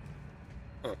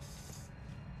 Huh.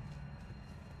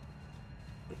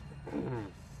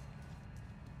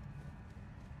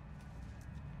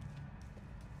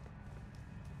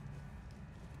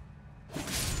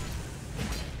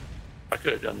 I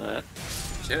could have done that.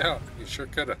 Yeah, you sure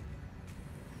could have.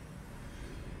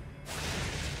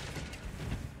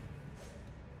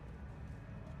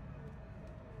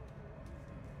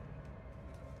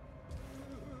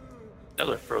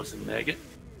 Another frozen maggot.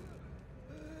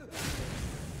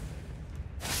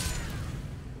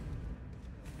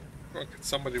 Look, it's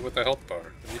somebody with a health bar.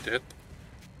 I need to hit them.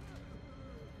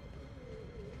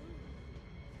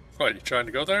 What, you trying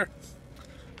to go there?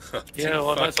 Yeah,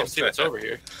 well, I might as well see what's over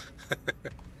here.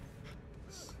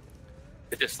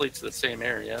 It just leads to the same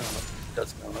area. I don't know if it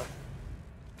does know that.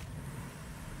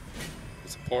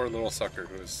 It's a poor little sucker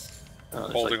who's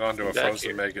like holding onto a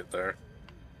frozen maggot there.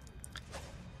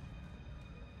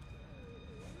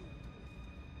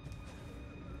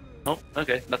 Oh,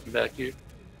 okay, nothing back here.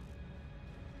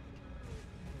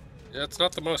 Yeah, it's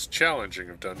not the most challenging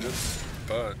of dungeons,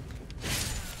 but...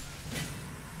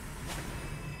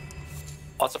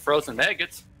 Lots of frozen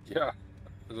maggots. Yeah,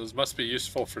 those must be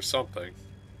useful for something.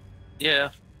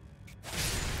 Yeah.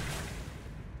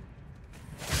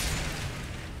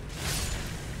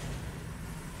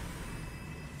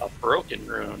 A broken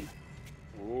rune.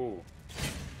 Ooh.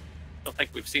 Don't think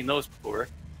we've seen those before.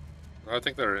 I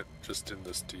think they're just in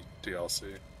this DLC.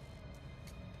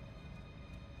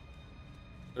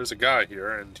 There's a guy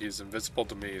here, and he's invisible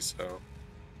to me, so...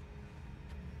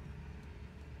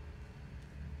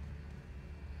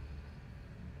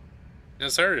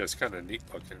 This area is kind of neat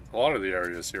looking. A lot of the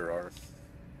areas here are.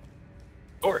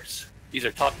 Of course. These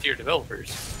are top-tier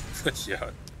developers. Yeah.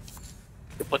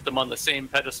 To put them on the same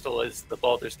pedestal as the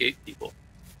Baldur's Gate people.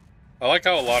 I like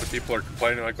how a lot of people are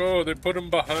complaining, like, oh, they put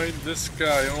him behind this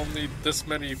guy, only this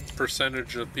many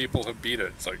percentage of people have beat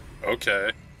it. It's like,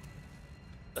 okay.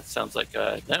 That sounds like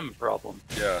a them problem.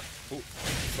 Yeah. Ooh,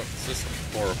 what is this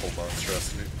horrible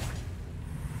monstrosity?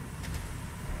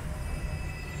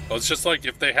 Well, it's just like,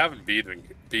 if they haven't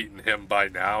beaten him by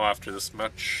now after this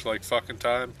much, like, fucking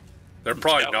time, they're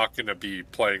probably not going to be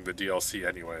playing the DLC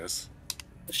anyways.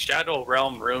 The Shadow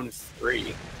Realm Runes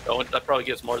 3. That probably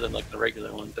gives more than, like, the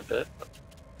regular ones a bit.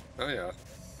 Oh, yeah.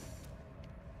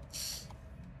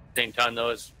 Same time, though,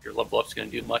 as your level up's going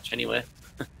to do much anyway.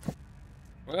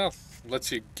 Well,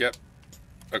 lets you get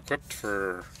equipped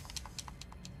for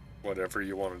whatever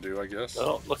you want to do, I guess.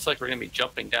 Well, looks like we're going to be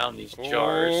jumping down these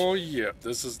jars. Oh, yeah.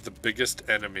 This is the biggest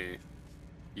enemy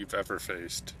you've ever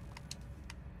faced.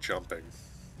 Jumping.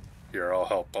 Here, I'll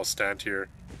help. I'll stand here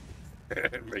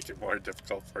and make it more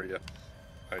difficult for you.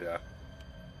 Oh, yeah.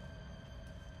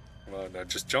 Well, now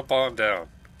just jump on down.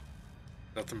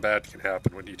 Nothing bad can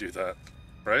happen when you do that.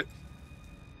 Right?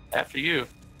 After you.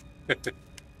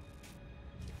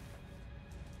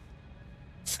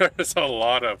 There's a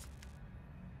lot of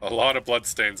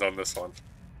bloodstains on this one.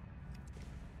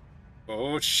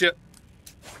 Oh shit.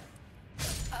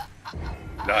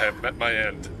 Now I have met my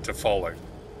end to falling.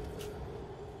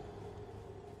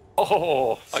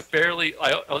 Oh, I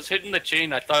was hitting the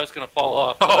chain. I thought I was going to fall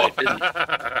off, but I didn't.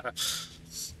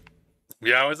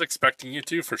 Yeah, I was expecting you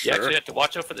to, for sure. You actually have to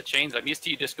watch out for the chains. I'm used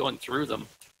to you just going through them.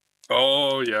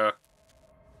 Oh, yeah.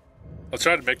 I'll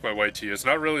try to make my way to you. It's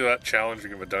not really that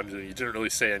challenging of a dungeon. You didn't really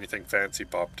say anything fancy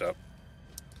popped up.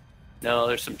 No,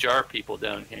 there's some jar people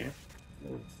down here.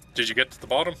 Did you get to the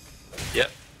bottom?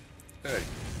 Yep. Hey,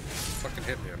 fucking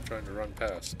hit me. I'm trying to run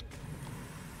past.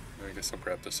 I guess I'll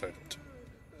grab this item too.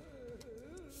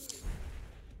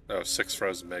 Oh, 6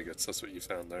 frozen maggots. That's what you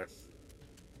found there.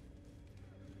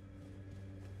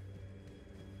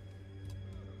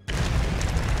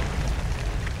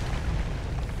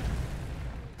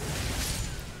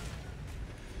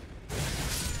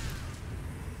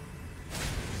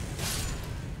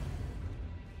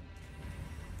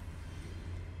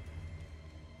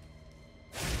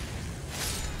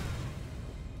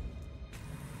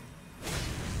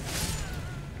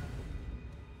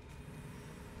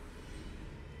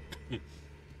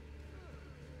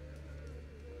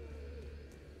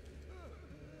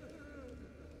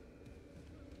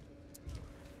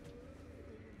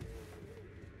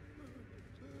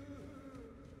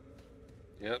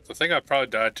 Yeah, the thing I probably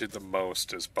died to the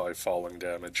most is by falling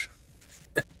damage.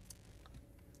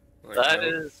 Like, That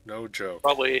is no joke.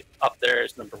 probably up there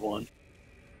as number 1.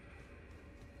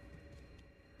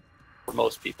 For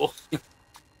most people.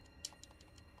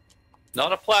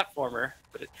 Not a platformer,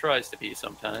 but it tries to be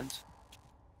sometimes.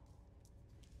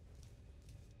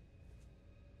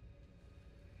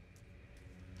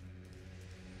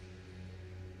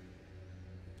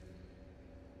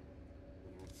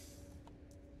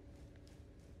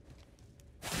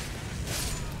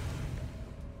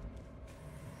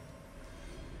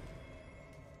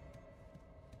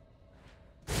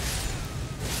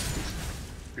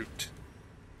 Shoot.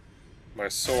 My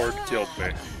sword killed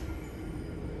me.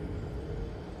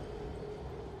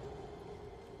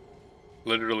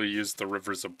 Literally used the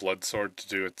Rivers of Blood sword to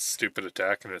do its stupid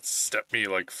attack, and it stepped me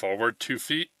like forward 2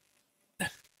 feet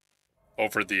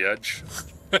over the edge.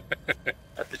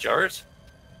 At the jars?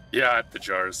 Yeah, at the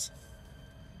jars.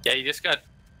 Yeah, you just got to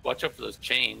watch out for those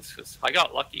chains, because I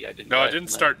got lucky. I didn't. No, I didn't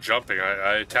start jumping.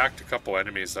 I attacked a couple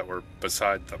enemies that were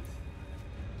beside them.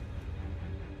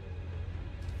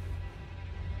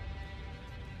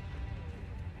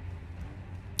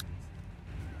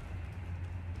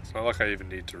 It's not like I even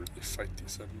need to really fight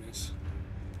these enemies.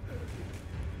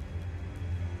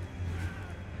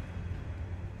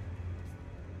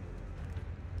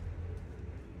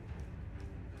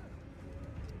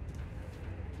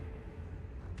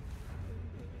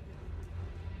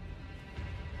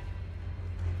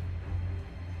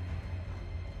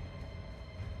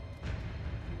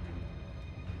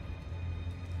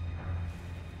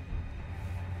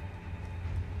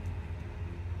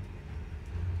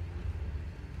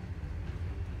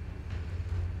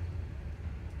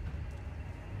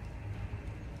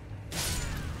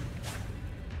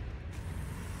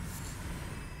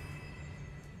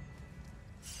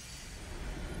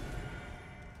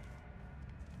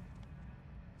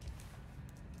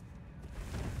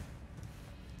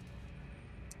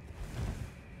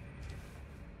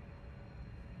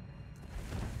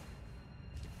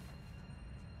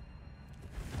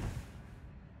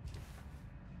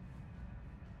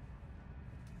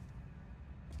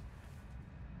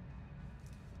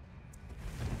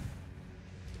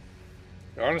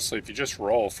 Honestly, if you just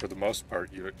roll, for the most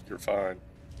part, you're fine.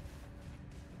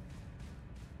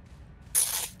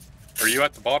 Are you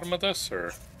at the bottom of this,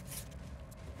 or?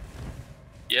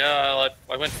 Yeah,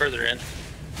 I went further in.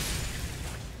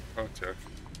 Okay.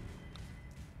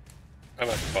 I'm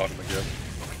at the bottom again.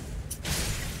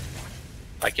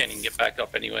 I can't even get back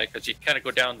up anyway, because you kind of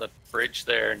go down the bridge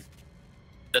there, and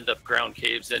then the ground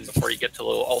caves in before you get to the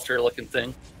little altar-looking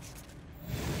thing.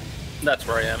 And that's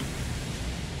where I am.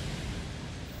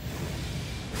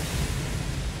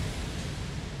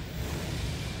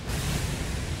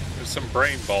 There's some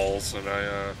brain balls, and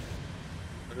I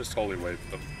just holy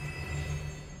waved them.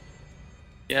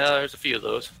 Yeah, there's a few of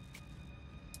those.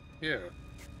 Yeah.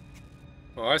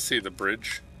 Well, I see the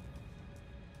bridge.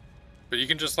 But you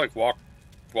can just, like, walk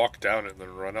down it and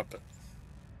then run up it.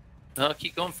 No,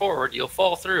 keep going forward. You'll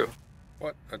fall through.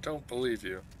 What? I don't believe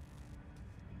you.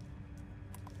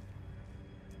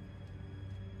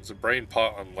 There's a brain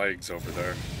pot on legs over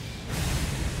there.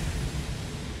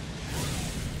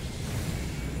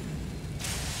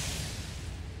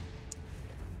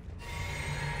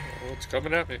 Oh, it's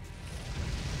coming at me.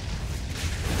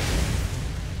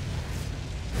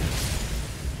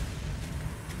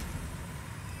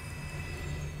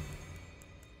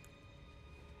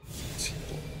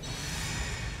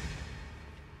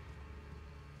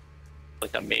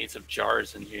 Like a maze of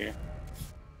jars in here.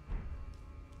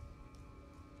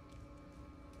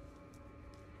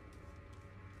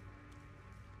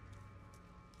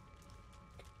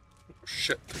 Oh,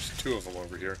 shit, there's two of them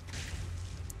over here.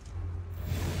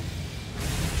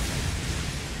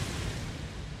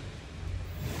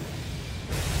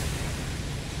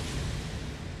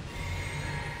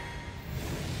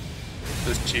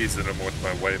 Just cheesing him with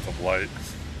my wave of light.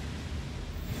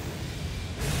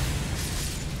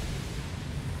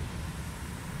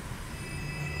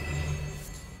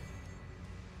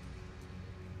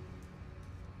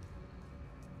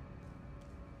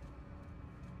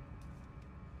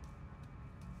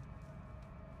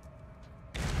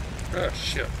 Ah,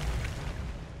 shit.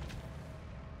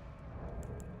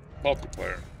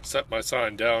 Multiplayer. Set my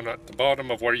sign down at the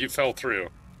bottom of where you fell through.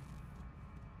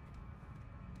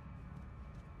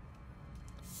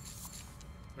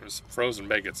 There's some frozen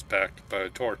maggots backed by a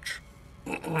torch.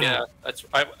 Yeah, that's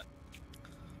I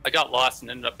got lost and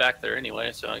ended up back there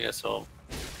anyway, so I guess I'll...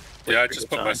 Yeah, I just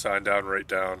put my sign down right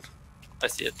down. I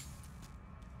see it.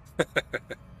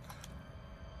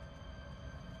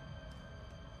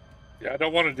 Yeah, I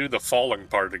don't want to do the falling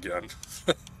part again.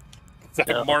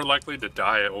 I'm more likely to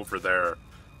die over there.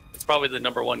 It's probably the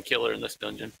 #1 killer in this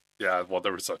dungeon. Yeah, well,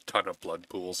 there was a ton of blood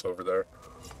pools over there.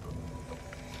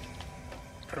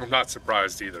 I'm not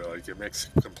surprised either, like, it makes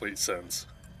complete sense.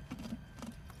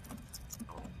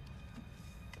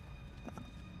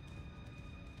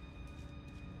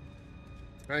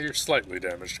 Now you're slightly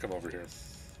damaged, come over here.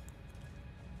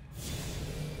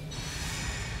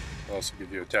 I'll also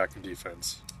give you attack and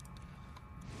defense.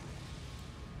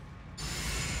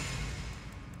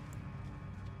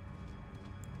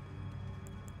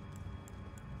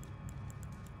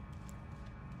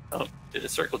 Oh, did a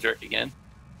circle jerk again.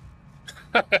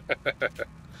 Okay.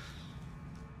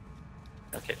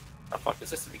 Oh fuck, is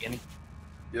this the beginning?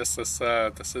 Yes, this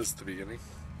is the beginning.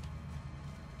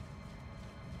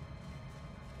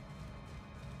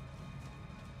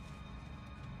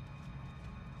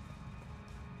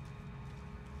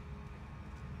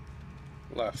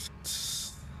 Left.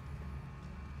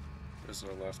 There's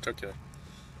no left, okay.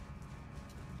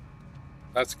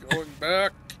 That's going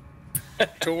back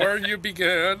to where you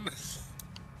began.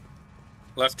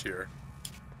 Left here.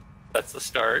 That's the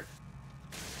start.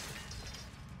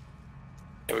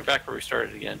 Okay, we're back where we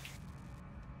started again.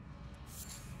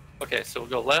 Okay, so we'll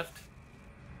go left.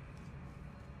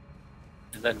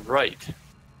 And then right.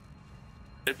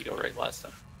 Did we go right last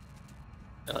time?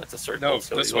 No, that's a circle, no,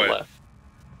 so this we go way. left.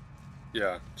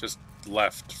 Yeah, just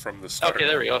left from the start. Okay,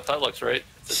 there we go. That looks right.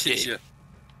 It's a gate. Yeah.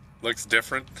 Looks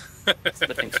different.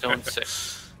 Slipping Stone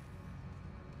 6.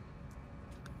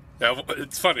 Yeah,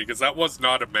 it's funny, because that was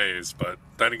not a maze, but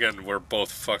then again, we're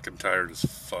both fucking tired as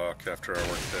fuck after our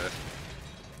work day.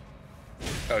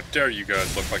 How dare you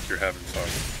guys look like you're having fun.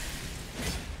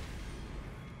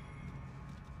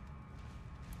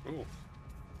 Ooh.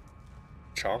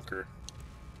 Chonker.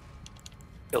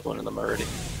 Killed one of them already.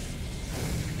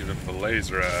 Give him the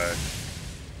laser eye.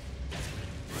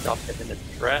 Dropped him in the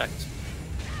tracks.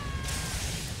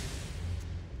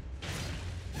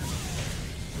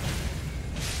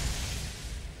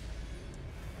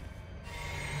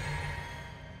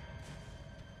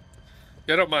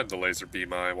 Yeah, I don't mind the laser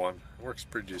beam eye one. It works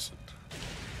pretty decent.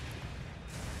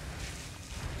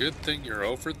 Good thing you're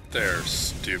over there,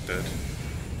 stupid.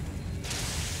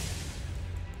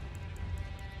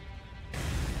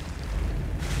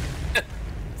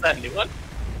 Is that a new one?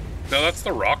 No, that's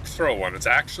the rock throw one. It's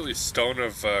actually Stone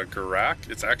of Garak.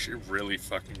 It's actually really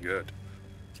fucking good.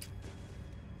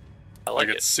 I like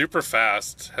it. It's super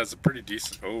fast. Has a pretty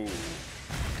decent... Oh.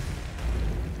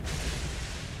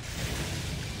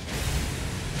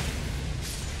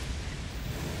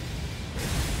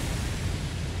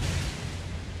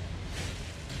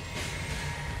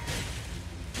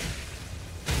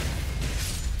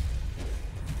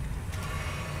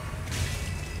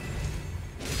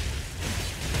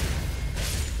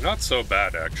 Not so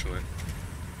bad, actually.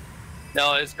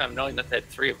 No, it's kind of knowing that they had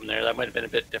 3 of them there. That might have been a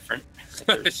bit different.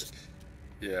 Just,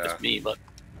 yeah. Just me, but...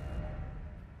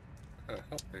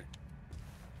 Help me. Is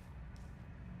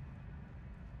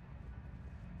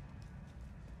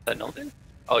that Elden?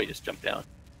 Oh, he just jumped down.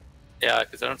 Yeah,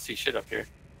 because I don't see shit up here.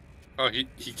 Oh, he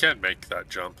can make that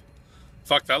jump.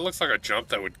 Fuck, that looks like a jump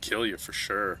that would kill you for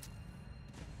sure.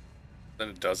 Then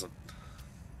it doesn't.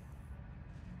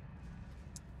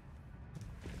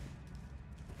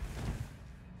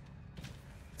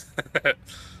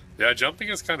 Yeah, jumping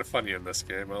is kind of funny in this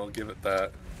game, I'll give it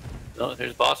that. Oh,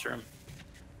 there's boss room.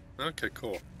 Okay,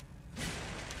 cool.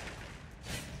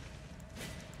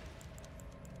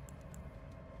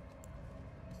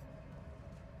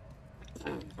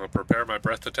 I'll prepare my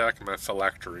breath attack and my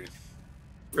phylactery.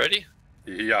 Ready?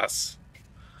 Yes.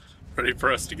 Ready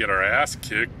for us to get our ass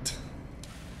kicked.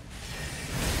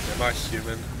 Am I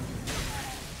human?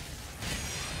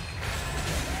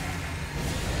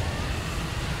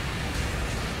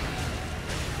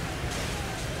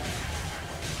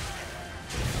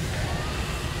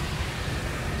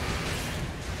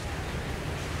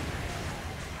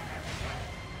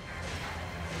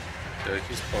 Okay,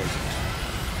 he's poisoned.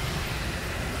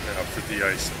 Now for the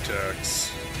ice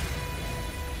attacks.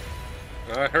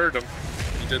 I heard him.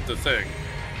 He did the thing.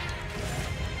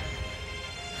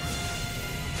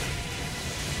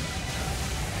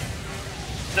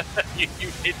 you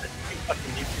did it.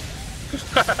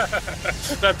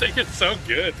 That thing is so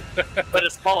good. But a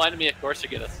small enemy, of course,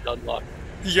 you're gonna stun lock.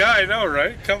 Yeah, I know,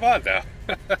 right? Come on now.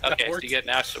 Okay, so you get an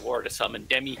Ash of War to summon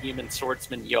Demi-Human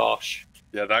Swordsman Yosh.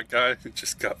 Yeah, that guy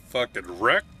just got fucking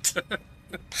wrecked.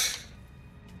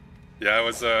 Yeah, I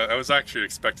was actually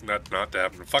expecting that not to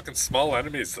happen. Fucking small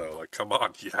enemies though, like come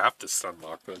on, you have to stun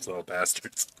lock those little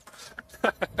bastards.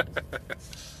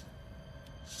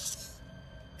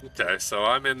 Okay, so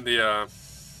I'm in the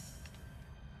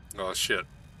oh shit.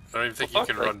 I don't even think you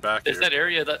can run back There's here. that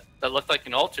area that looked like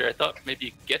an altar. I thought maybe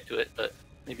you could get to it, but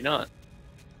maybe not.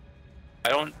 I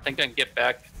don't think I can get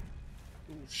back.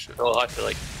 Oh shit. So I'll have to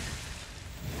like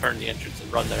turn the entrance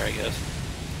and run there, I guess.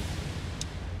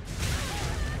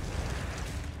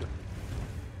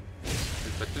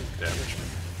 That didn't damage me.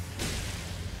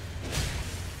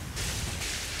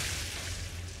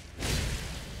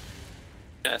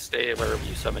 Yeah, stay wherever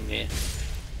you summon me.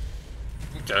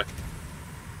 Okay.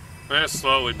 I'm gonna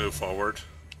slowly move forward.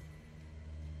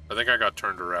 I think I got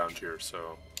turned around here,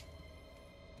 so...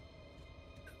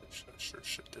 Sure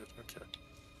shit did, okay.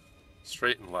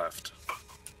 Straight and left.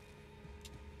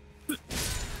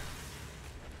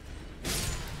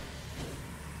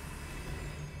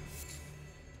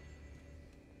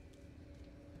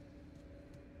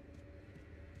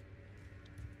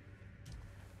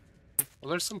 Well,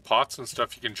 there's some pots and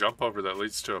stuff you can jump over that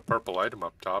leads to a purple item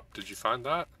up top. Did you find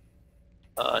that?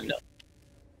 No.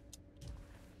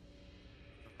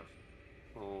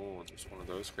 Oh, there's one of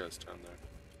those guys down there.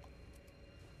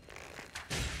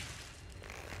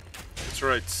 That's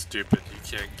right, stupid. You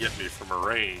can't get me from a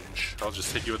range. I'll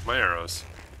just hit you with my arrows.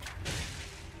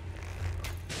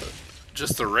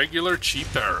 Just the regular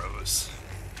cheap arrows.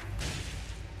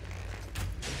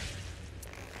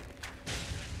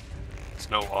 There's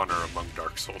no honor among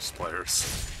Dark Souls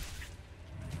players.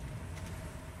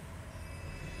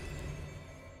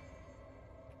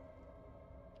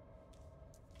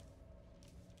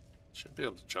 Should be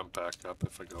able to jump back up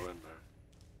if I go in there.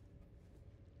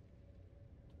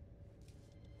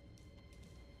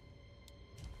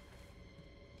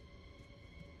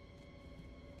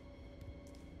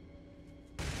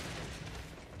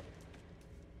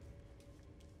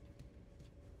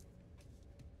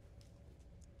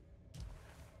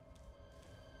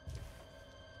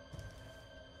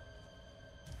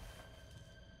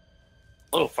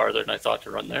 A little farther than I thought to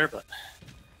run there, but...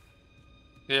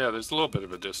 Yeah, there's a little bit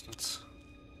of a distance.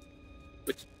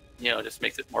 Which, you know, just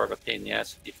makes it more of a pain in the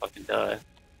ass if you fucking die.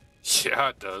 Yeah,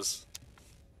 it does.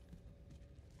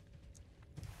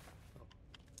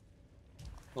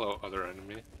 Hello, other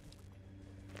enemy.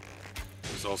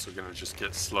 Who's also gonna just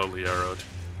get slowly arrowed.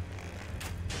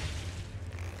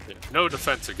 Yeah, no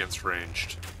defense against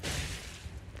ranged.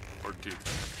 Or do they?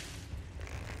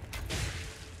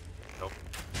 Nope,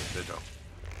 they don't.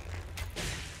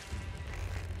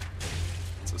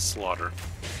 It's a slaughter.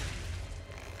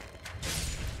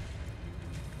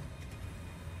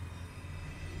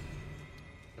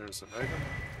 There's an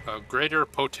item. Greater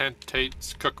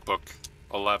Potentate's Cookbook,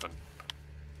 11.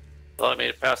 Well, I made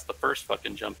it past the first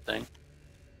fucking jump thing.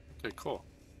 Okay, cool.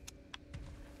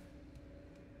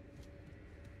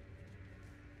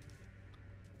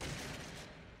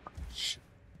 Shit.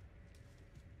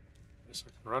 I guess I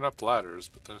can run up ladders,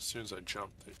 but then as soon as I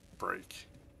jump, they break.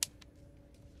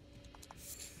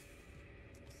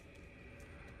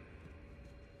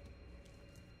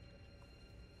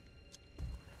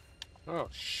 Oh,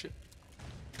 shit.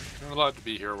 You're not allowed to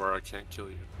be here where I can't kill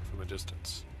you from a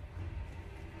distance.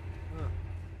 Huh.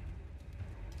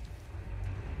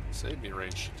 Save me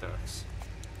ranged attacks.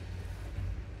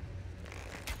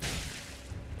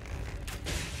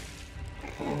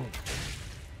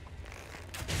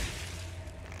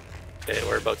 Okay,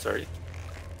 whereabouts are you?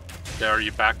 Yeah, are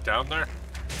you back down there?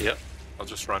 Yep. I'll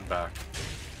just run back.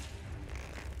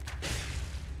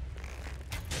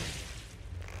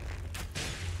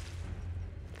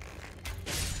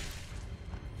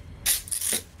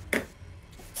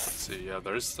 Let's see, yeah,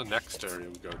 there's the next area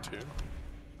we go to.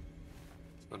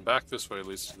 Then back this way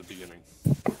leads to the beginning.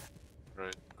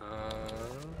 Right.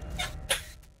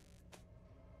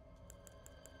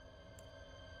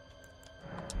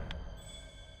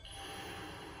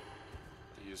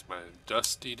 Use my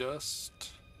dusty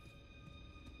dust.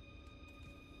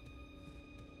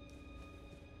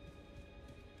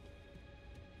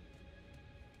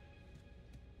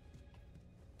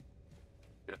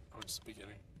 Yeah, where's the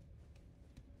beginning?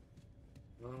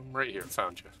 Right here,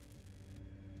 found you.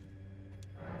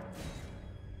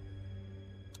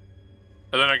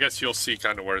 And then I guess you'll see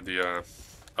kind of where the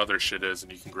other shit is,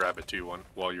 and you can grab it too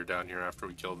while you're down here after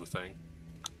we kill the thing.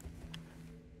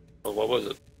 Well, what was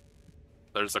it?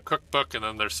 There's a cookbook, and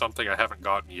then there's something I haven't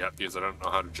gotten yet because I don't know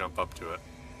how to jump up to it.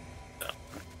 No.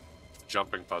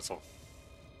 Jumping puzzle.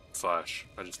 / I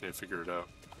just need to figure it out.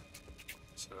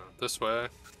 So, this way.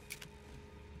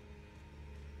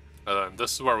 And then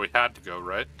this is where we had to go,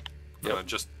 right? Yep. And then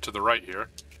just to the right here.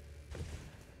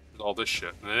 There's all this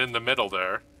shit. And then in the middle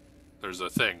there, there's a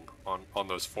thing on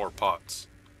those 4 pots.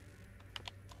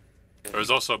 There's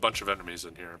also a bunch of enemies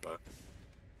in here, but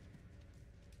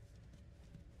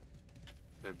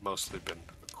they've mostly been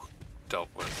dealt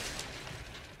with.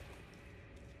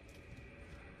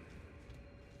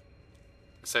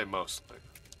 I say mostly.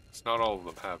 It's not all of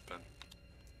them have been.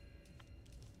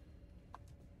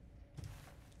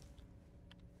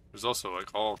 There's also like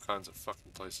all kinds of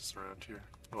fucking places around here.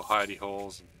 Little hidey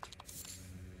holes and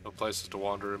no places to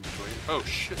wander in between. Oh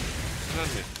shit! It's an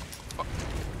enemy. Fuck.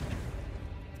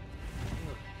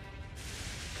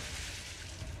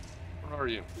 Where are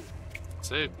you?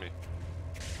 Save me.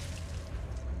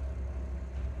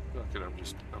 Look at I'm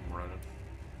running.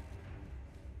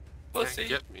 Let's Can't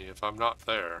see. get me if I'm not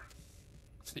there.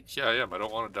 Yeah, I am. I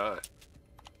don't want to die.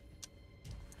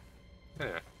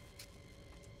 Yeah.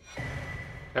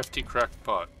 Hefty cracked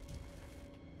pot.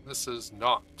 This is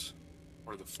not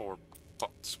where the 4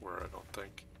 pots were, I don't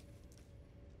think.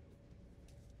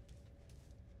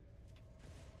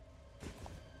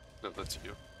 No, that's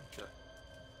you. Okay.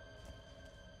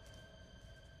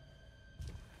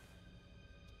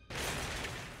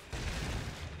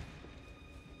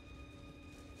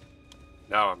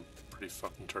 Now I'm pretty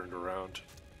fucking turned around.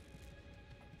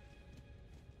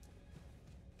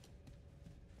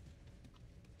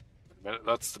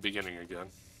 That's the beginning again.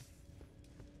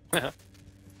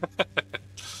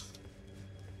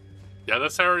 Yeah,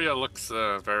 this area looks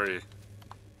very...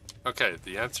 Okay,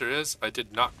 the answer is I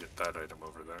did not get that item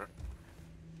over there.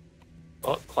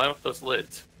 Well, climb up those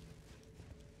lids.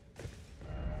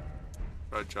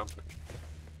 Try jumping.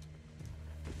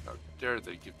 How dare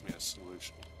they give me a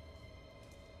solution?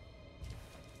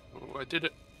 Oh, I did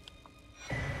it.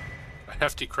 A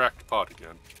hefty cracked pot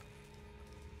again.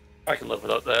 I can live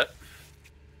without that.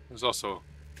 There's also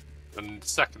a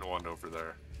second one over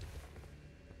there.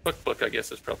 Cookbook, I guess,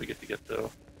 is probably good to get,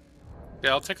 though.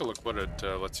 Yeah, I'll take a look what it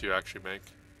lets you actually make.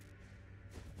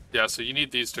 Yeah, so you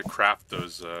need these to craft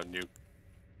those new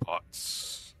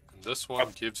pots. And this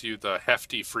one gives you the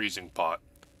hefty freezing pot.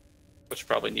 Which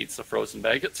probably needs the frozen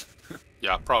maggots.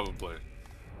 Yeah, probably.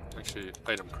 Actually,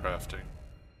 item crafting.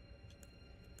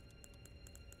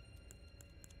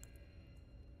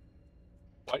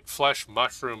 White flesh,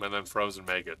 mushroom, and then frozen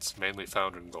maggots, mainly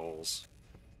found in ghouls.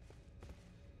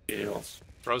 Yes.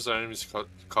 Frozen enemies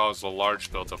cause a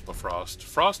large buildup of frost.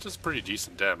 Frost is pretty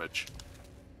decent damage.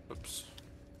 Oops.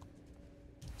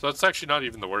 So that's actually not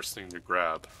even the worst thing to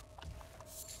grab.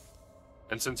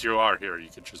 And since you are here, you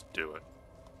can just do it.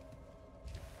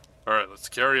 Alright, let's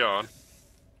carry on.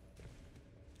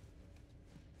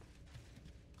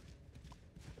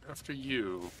 After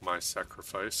you, my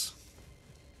sacrifice.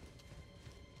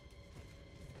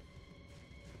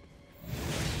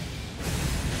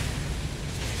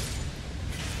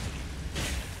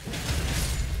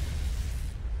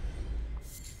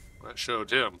 That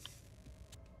showed him.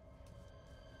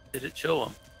 Did it show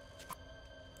him?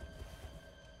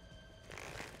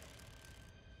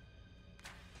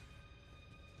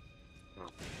 Oh.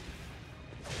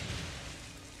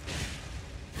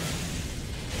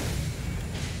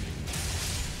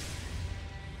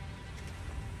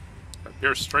 I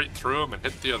pierced straight through him and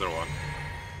hit the other one.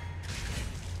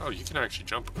 Oh, you can actually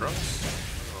jump across?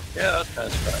 Oh. Yeah, that's kind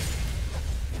of surprising.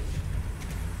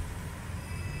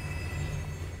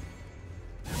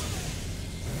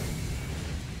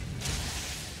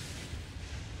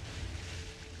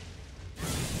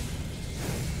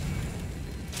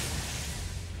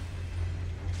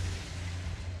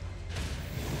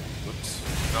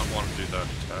 that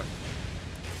attack.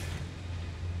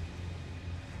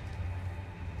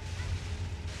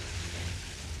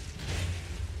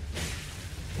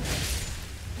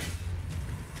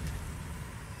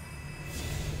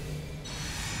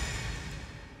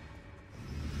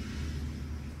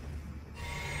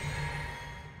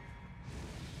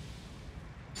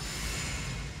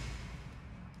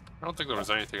 I don't think there was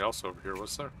anything else over here,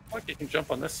 was there? Like you can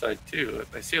jump on this side too.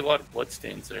 I see a lot of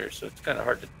bloodstains there, so it's kind of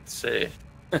hard to say.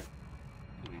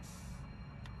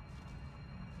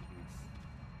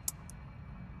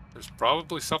 There's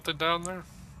probably something down there.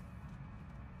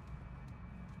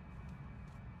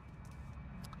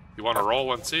 You want to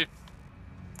roll and see?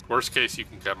 Worst case, you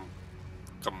can come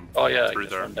Oh yeah, through I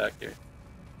guess there. run back here.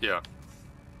 Yeah.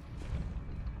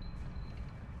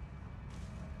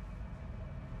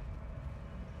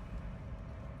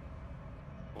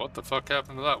 What the fuck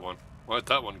happened to that one? Why did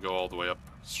that one go all the way up,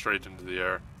 straight into the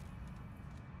air?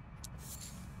 Is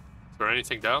there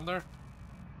anything down there?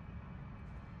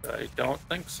 I don't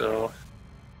think so.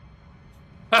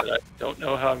 But I don't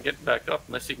know how I'm getting back up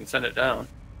unless you can send it down.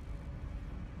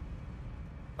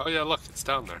 Oh yeah, look, it's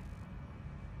down there.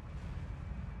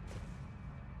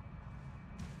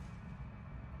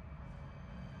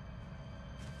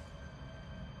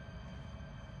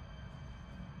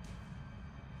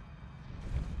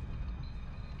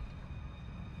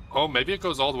 Oh, maybe it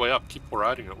goes all the way up. Keep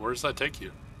riding it. Where does that take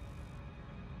you?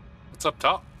 What's up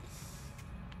top?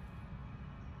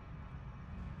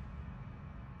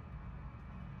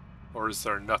 Or is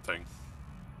there nothing?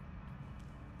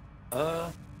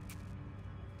 It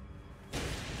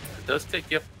does take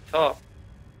you up the top.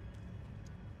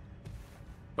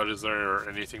 But is there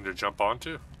anything to jump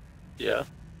onto? Yeah.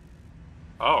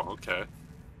 Oh, okay.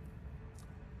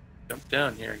 Jump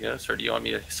down here, I guess. Or do you want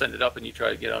me to send it up and you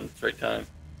try to get on at the right time?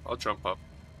 I'll jump up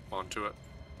onto it.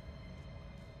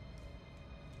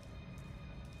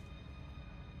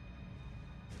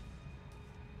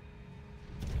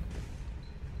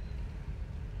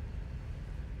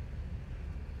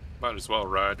 Might as well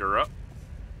ride her up.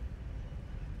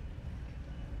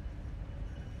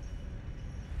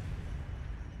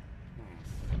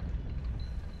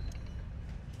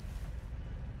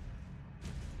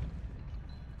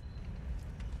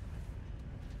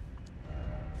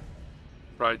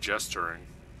 Try gesturing.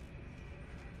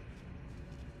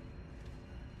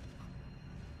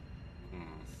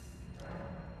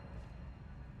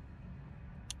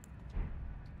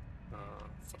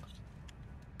 Fuck.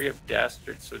 We have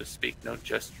dastard, so to speak, no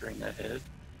gesturing ahead.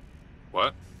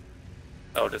 What?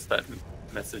 Oh, just that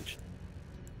message.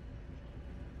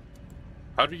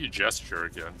 How do you gesture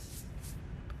again?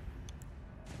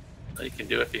 You can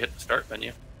do it if you hit the start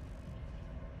menu.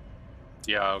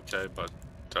 Yeah, okay, but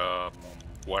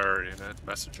where in it?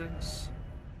 Messages?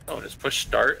 Oh, just push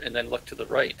start and then look to the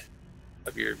right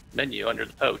of your menu under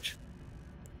the pouch.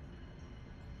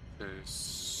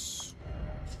 Is...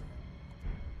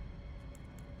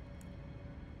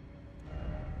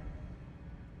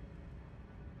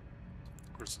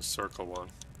 Where's the circle one?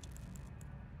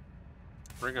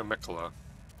 Ring a Mikola.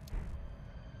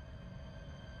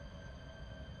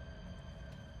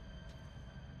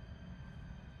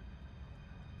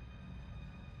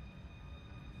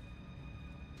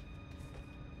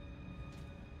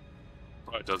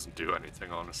 Well, it doesn't do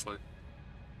anything, honestly.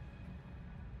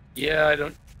 Yeah, I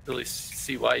don't really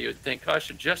see why you would think, oh, I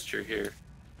should gesture here.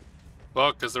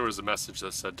 Well, because there was a message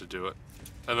that said to do it.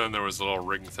 And then there was a little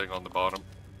ring thing on the bottom.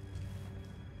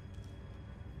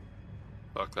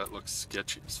 Fuck, that looks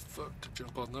sketchy as fuck to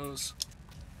jump on those.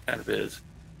 Kind of is.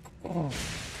 Oh.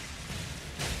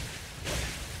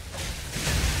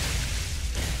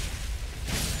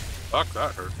 Fuck,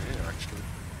 that hurt me, actually.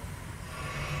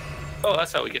 Oh,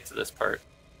 that's how we get to this part.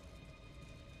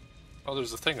 Oh,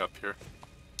 there's a thing up here.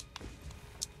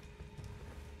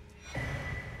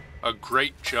 A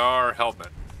great jar helmet.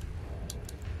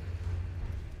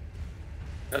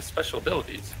 That's special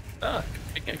abilities. Ah,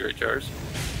 speaking of great jars.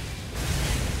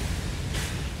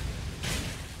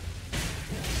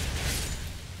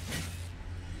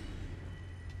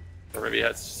 Or maybe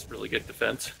that's really good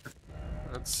defense.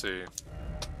 Let's see.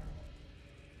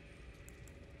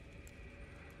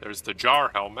 There's the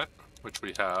jar helmet, which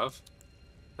we have.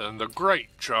 Then the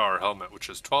great jar helmet, which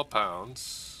is 12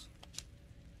 pounds.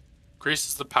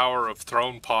 Increases the power of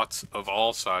thrown pots of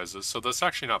all sizes, so that's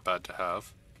actually not bad to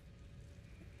have.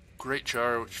 Great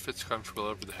jar, which fits comfortable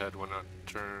over the head when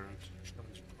unturned.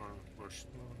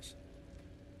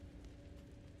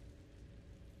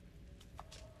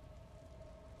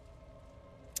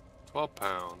 12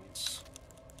 pounds.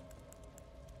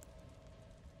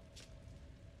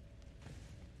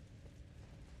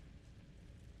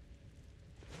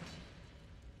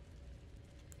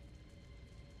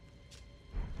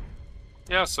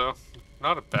 Yeah, so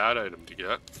not a bad item to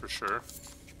get, for sure.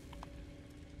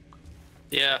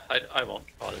 Yeah, I won't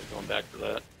bother going back to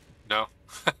that. No.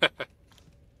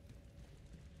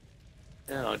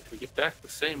 Yeah, we get back the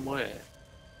same way.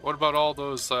 What about all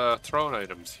those thrown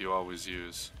items you always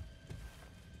use?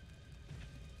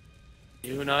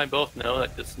 You and I both know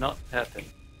that does not happen.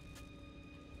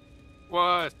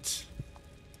 What?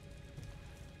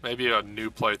 Maybe a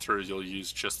new playthrough you'll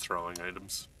use just throwing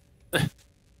items.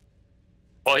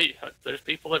 Boy, there's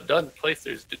people that have done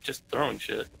playthroughs just throwing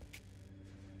shit.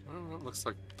 Well, that looks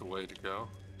like the way to go.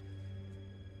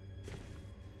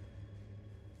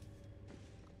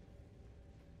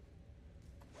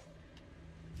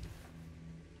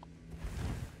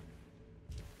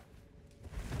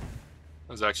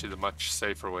 That was actually the much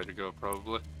safer way to go,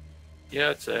 probably.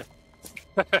 Yeah, I'd say.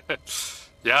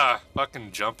 Yeah,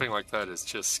 fucking jumping like that is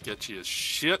just sketchy as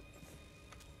shit.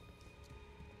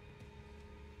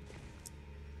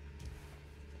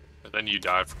 And then you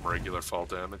die from regular fall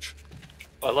damage.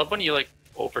 I love when you like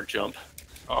over jump.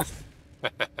 Oh.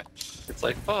 It's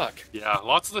like fuck. Yeah,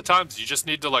 lots of the times you just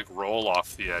need to like roll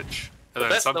off the edge. And The then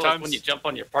best though sometimes is when you jump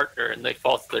on your partner and they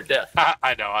fall to their death.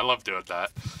 I know, I love doing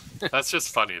that. That's just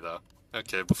funny though.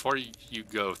 Okay, before you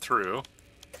go through,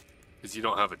 because you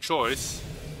don't have a choice.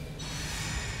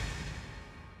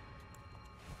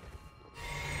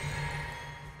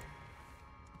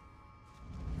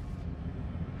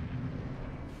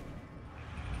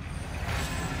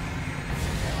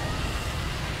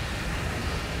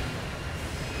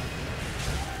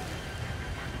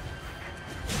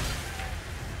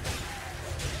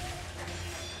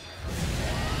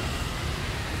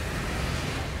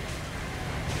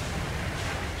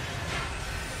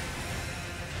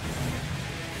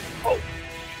 Oh,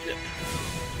 shit.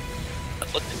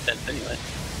 That looked intense anyway.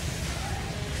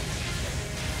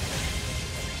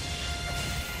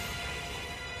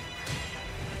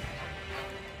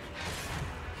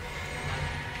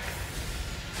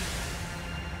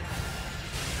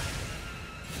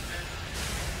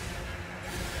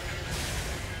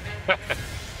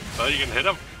 Well, you can hit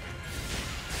him.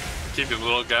 Keep your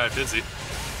little guy busy.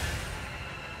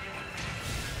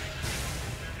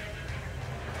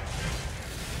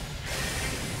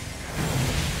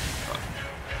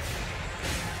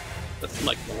 That's some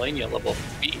like Millennia level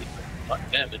speed,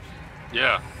 not damage.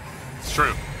 Yeah, it's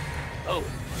true. Oh,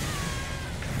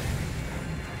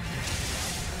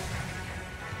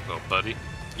 Well, buddy,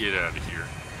 get out of here.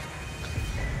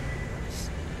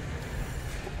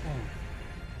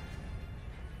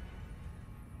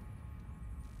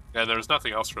 Yeah, there's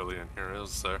nothing else really in here,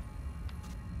 is there?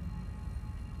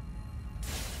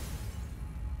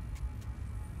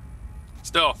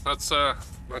 Still, that's not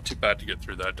too bad to get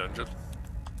through that dungeon.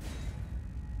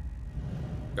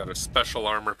 Got a special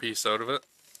armor piece out of it.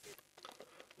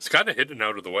 It's kind of hidden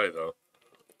out of the way, though.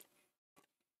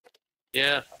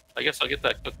 yeah. I guess I'll get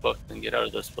that cookbook and get out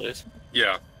of this place.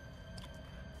 Yeah.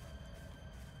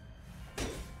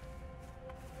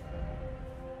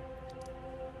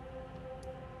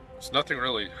 There's nothing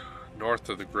really north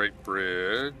of the Great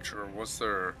Bridge, or was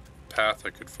there a path I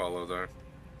could follow there?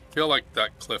 I feel like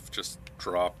that cliff just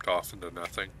dropped off into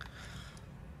nothing.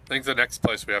 I think the next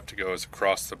place we have to go is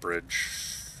across the bridge,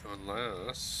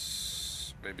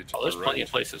 unless maybe to Oh, there's the right. plenty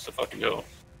of places to fucking go.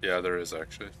 Yeah, there is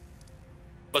actually.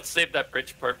 Let's save that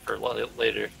bridge part for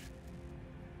later.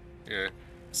 Yeah.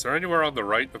 Is there anywhere on the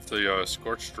right of the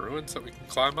Scorched Ruins that we can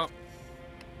climb up?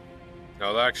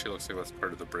 No, that actually looks like that's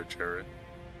part of the bridge area.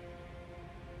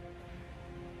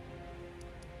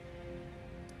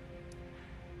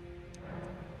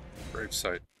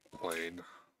 Gravesite Plain.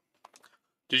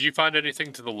 Did you find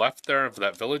anything to the left there of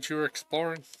that village you were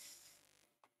exploring?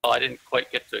 Oh, I didn't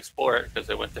quite get to explore it because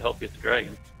I went to help you with the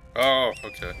dragon. Oh,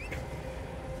 okay.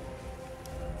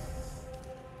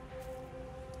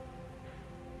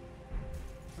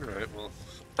 Alright, well...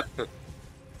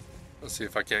 let's see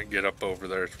if I can't get up over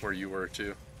there to where you were,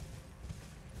 too.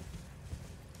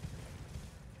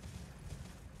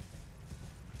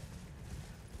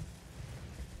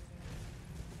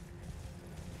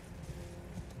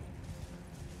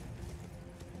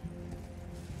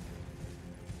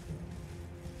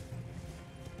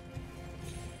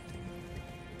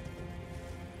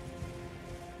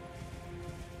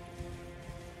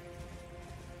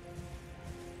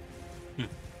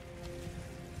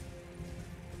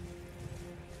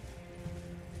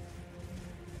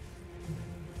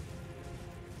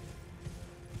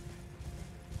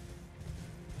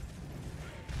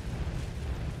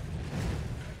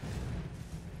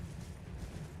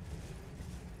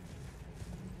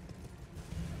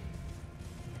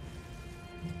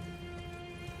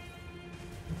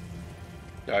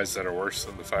 Guys that are worse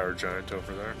than the fire giant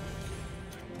over there.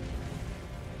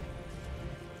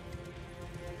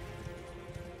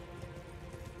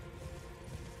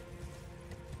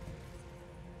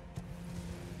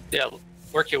 Yeah,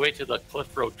 work your way to the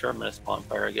Cliff Road Terminus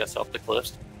bonfire, I guess, up the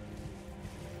cliffs. Is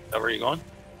that where you're going?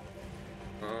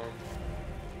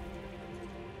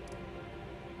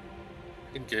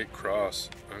 Gate cross.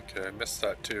 Okay, I missed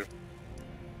that too.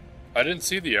 I didn't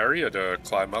see the area to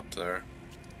climb up there.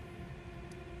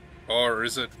 Or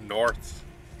is it north?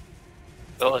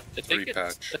 Well, I think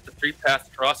it's at the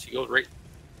 3-path cross. You go right.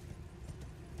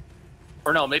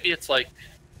 Or no, maybe it's like.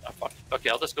 Oh, fuck. Okay,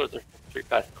 I'll just go to the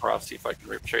 3-path cross, see if I can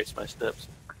retrace my steps.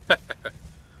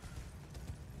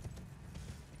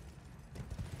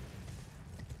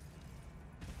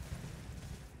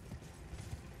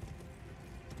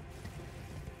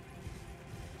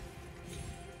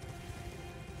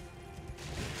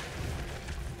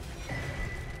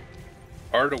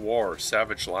 Art of War,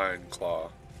 Savage Lion Claw.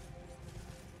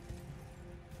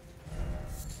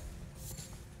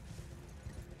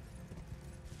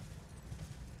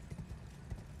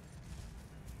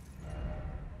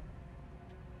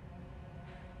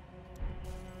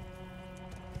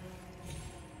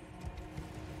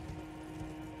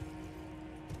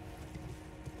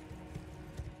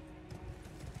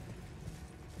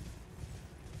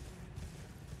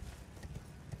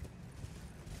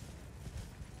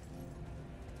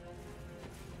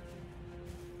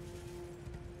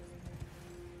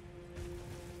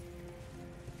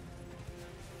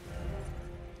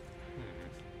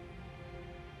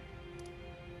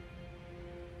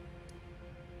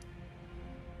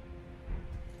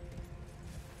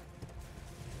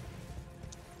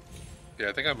 Yeah,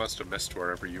 I think I must have missed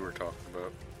wherever you were talking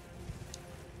about.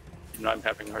 You know, I'm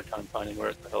having a hard time finding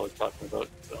where the hell we're talking about,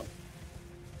 so.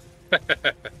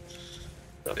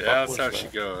 Yeah, that's how she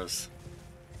goes.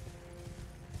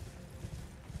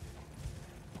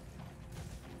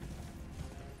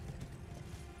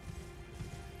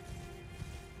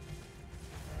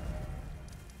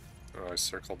 Oh, I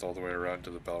circled all the way around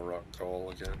to the Bell goal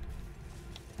again.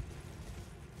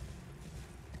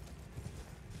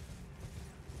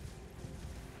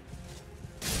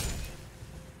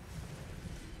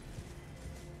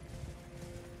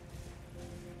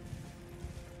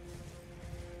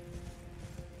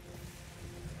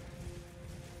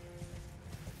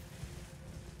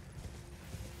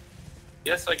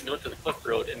 Yes, I can go to the Cliff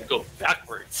Road and go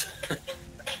backwards.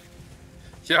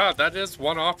 Yeah, that is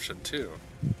one option too.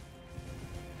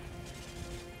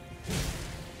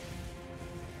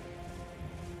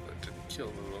 That didn't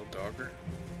kill the little dogger.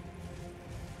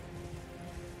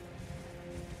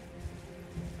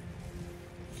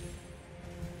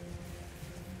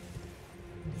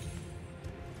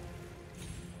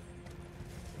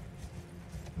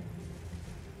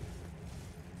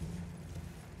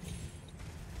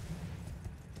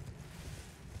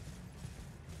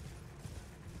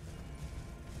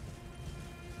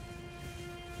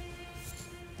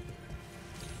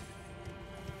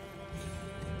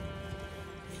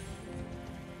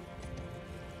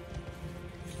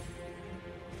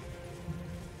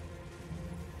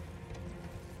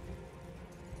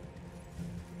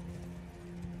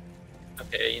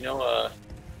 Okay, you know,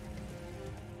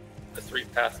 the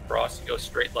 3-path cross, you go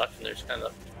straight left and there's kind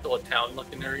of still a town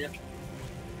looking area.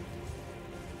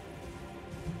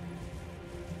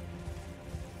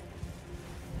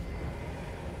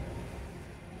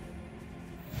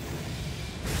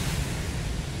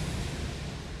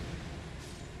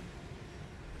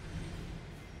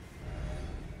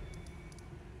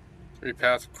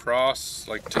 Three-path cross,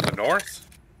 like to the north?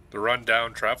 The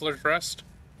rundown Traveler's Rest?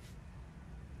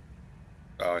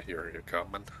 Oh, here you're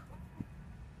coming.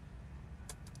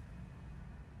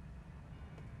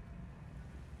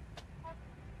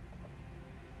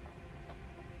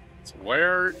 So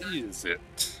where is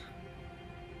it?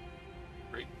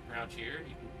 Right around here,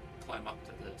 you can climb up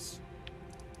to this.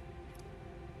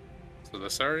 To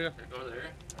this area? Or go there.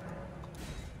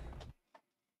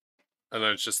 And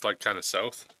then it's just like kind of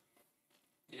south?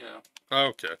 Yeah.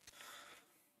 Okay.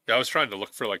 Yeah, I was trying to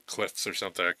look for like cliffs or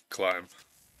something I could climb.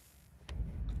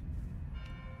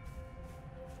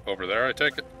 Over there, I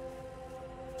take it?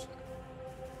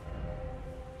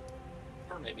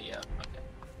 Or maybe, yeah. Okay.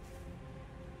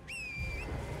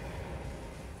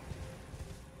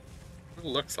 It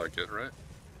looks like it, right?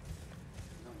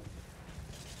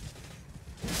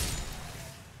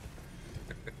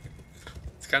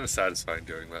 It's kind of satisfying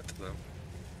doing that to them.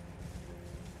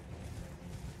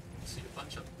 See a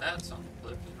bunch of bats on the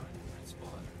cliff, you know, in the right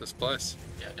spot. This place?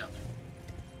 Yeah, down there.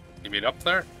 You mean up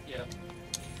there? Yeah.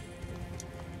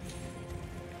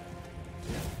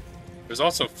 There's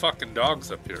also fucking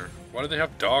dogs up here. Why do they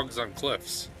have dogs on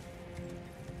cliffs?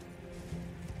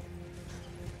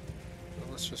 Well,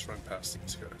 let's just run past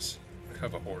these guys. They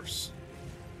have a horse.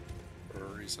 For a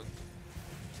reason.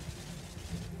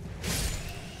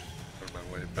 On my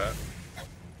way back.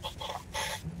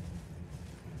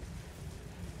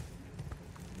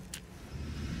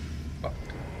 Fuck.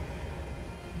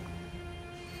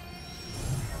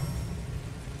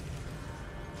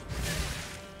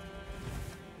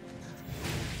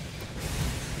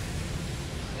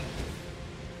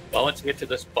 Well, once you get to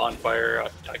this bonfire,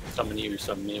 I can summon you,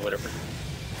 summon me, whatever.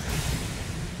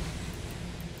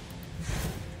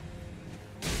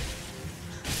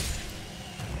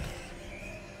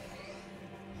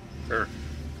 Sure.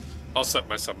 I'll set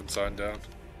my summon sign down.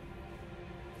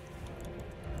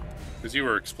 Because you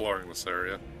were exploring this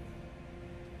area.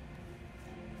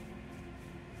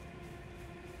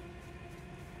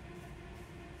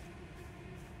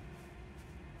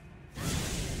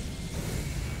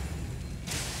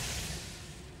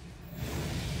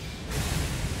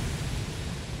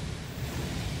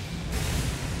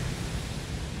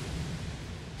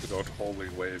 Good old holy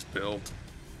wave build.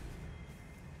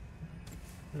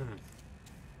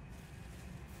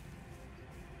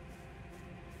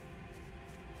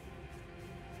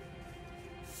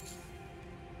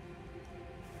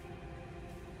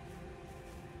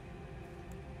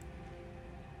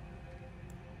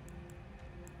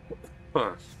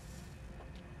 Huh.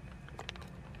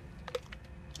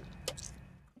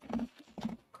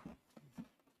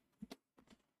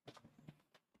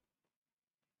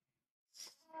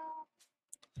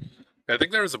 I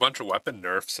think there was a bunch of weapon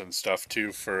nerfs and stuff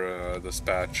too for this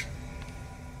patch.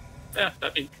 Yeah,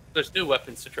 I mean, there's new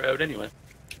weapons to try out anyway.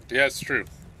 Yeah, it's true.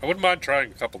 I wouldn't mind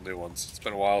trying a couple new ones. It's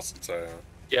been a while since I...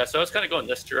 Yeah, so I was kind of going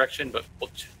this direction, but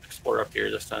we'll explore up here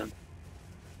this time.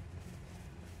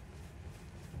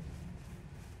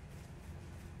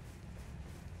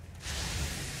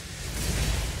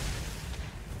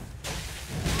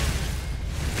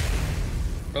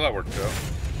 Well, that worked out.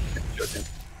 Joking.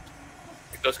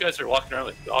 Like, those guys are walking around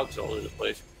with dogs all over the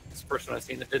place. It's the first one I've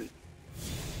seen that didn't.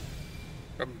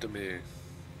 Come to me.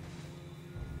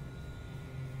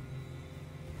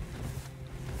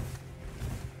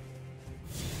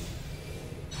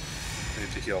 I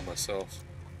need to heal myself.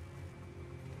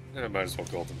 Yeah, I might as well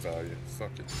golden value.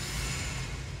 Fuck it.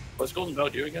 What's golden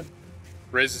value do again?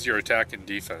 Raises your attack and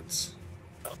defense.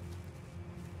 Oh.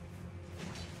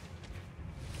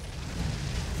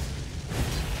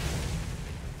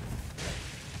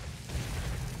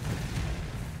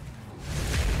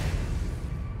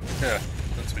 Yeah,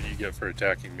 that's what you get for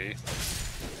attacking me.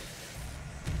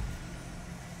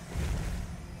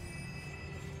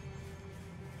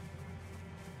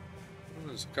 Oh,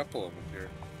 there's a couple of them here.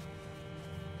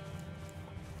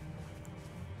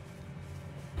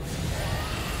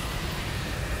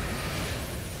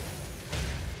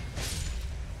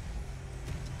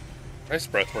 Nice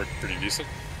breath work, pretty decent.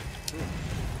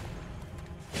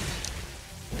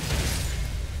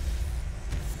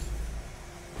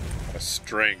 A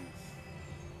string.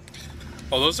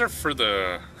 Oh, those are for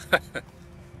the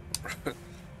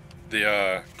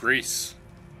the grease.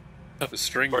 The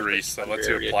string grease that lets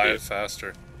you apply it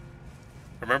faster.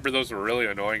 I remember those were really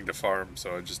annoying to farm,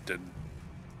 so I just didn't.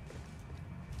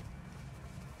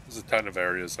 There's a ton of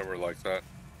areas that were like that.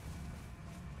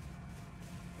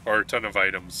 Or a ton of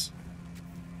items.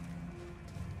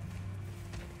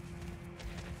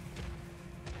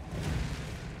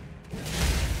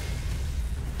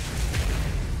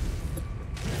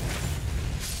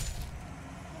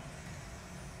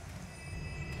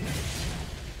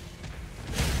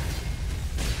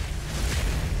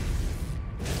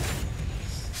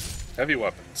 Heavy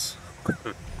weapons.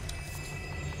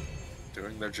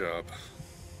 Doing their job.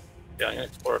 Yeah, I'm gonna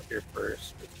explore up here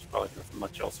first. There's probably nothing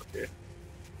much else up here.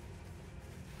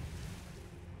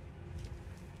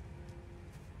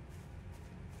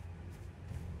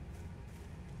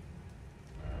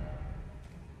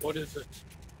 What is it?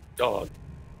 Dog.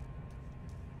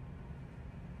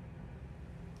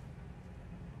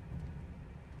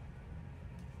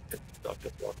 It's stuck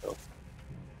at block health.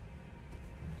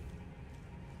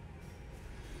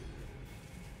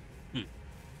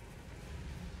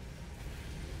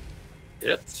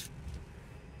 It's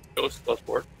Ghost plus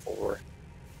work 4.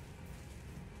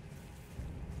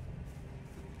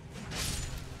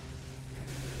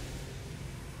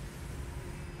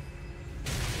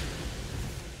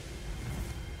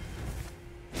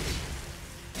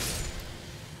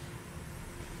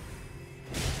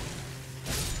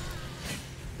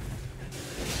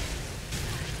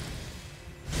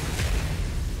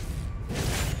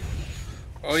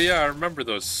 Oh yeah, I remember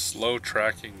those slow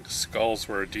tracking skulls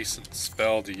were a decent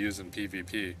spell to use in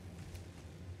PvP.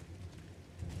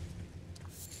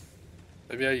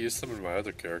 Maybe I used them in my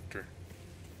other character.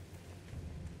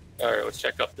 Alright, let's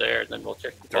check up there, and then we'll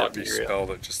check the bottom Derpy area. spell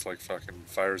that just like fucking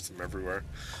fires them everywhere.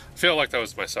 I feel like that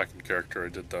was my second character I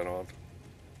did that on.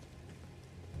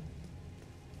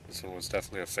 This one was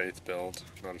definitely a faith build,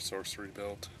 not a sorcery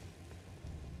build.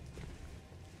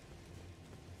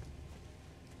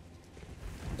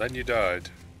 Then you died.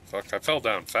 Fuck, I fell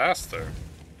down fast there.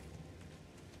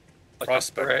 Like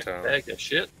Prospect Town. Bag of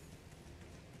shit.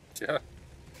 Yeah.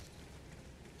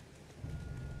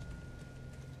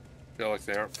 Feel like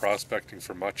they aren't prospecting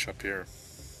for much up here.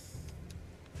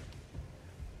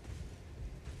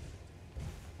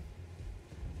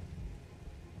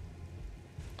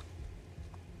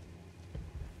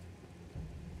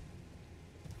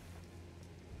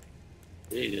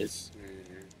 It is.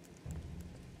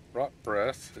 Rot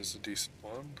Breath is a decent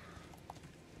one.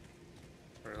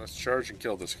 Alright, let's charge and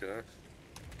kill this guy.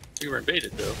 We were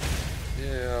invaded, though.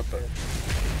 Yeah, but...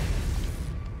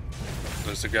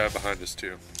 There's a guy behind us,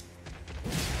 too.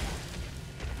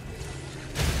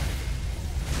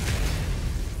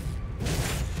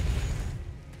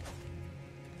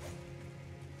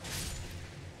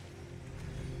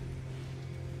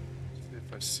 See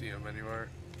if I see him anywhere.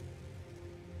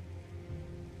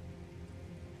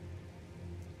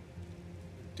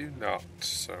 Do not,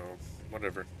 so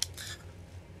whatever.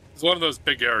 It's one of those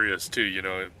big areas too, you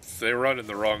know, if they run in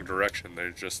the wrong direction,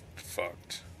 they're just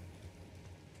fucked.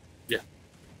 Yeah.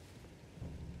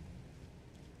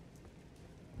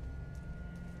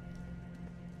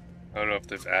 I don't know if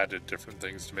they've added different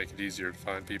things to make it easier to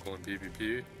find people in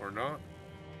PvP or not.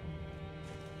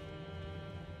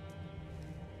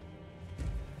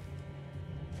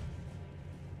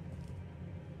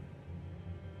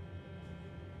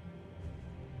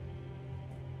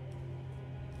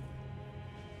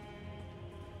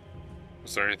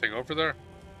 Is there anything over there?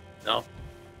 No.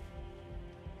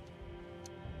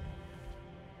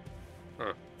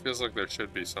 Huh. Feels like there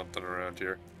should be something around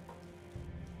here.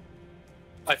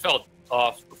 I fell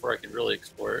off before I could really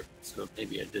explore it, so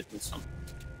maybe I did miss something.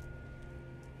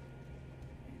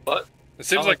 But It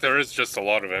seems like there is just a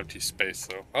lot of empty space,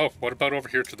 though. Oh, what about over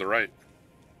here to the right?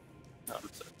 no,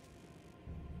 that's it.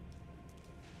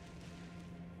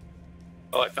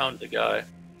 Oh, I found the guy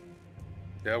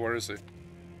Yeah, where is he?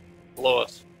 below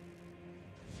us.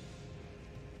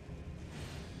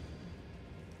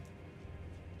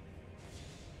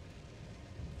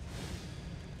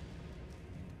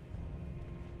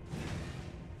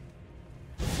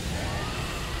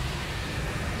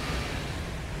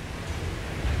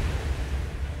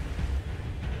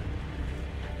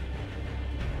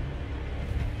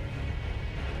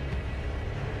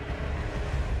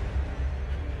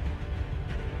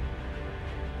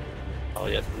 Oh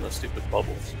yeah, from those stupid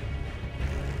bubbles.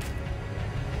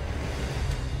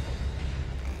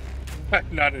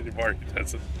 Not anymore, he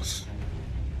doesn't.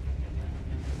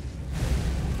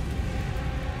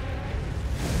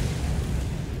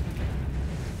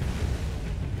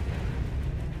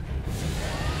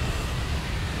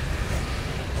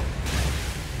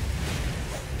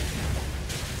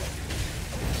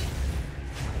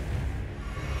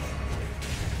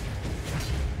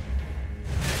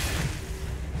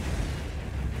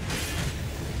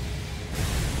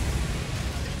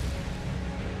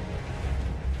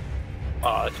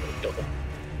 Ah, that's what killed him.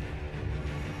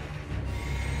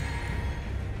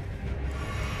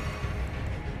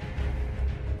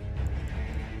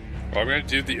 Well, I'm gonna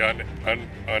do the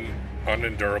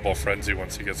unendurable frenzy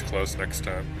once he gets close next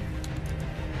time.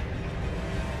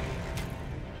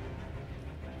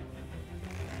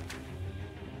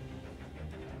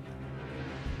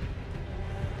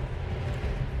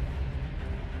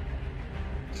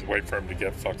 Just wait for him to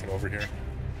get fucking over here.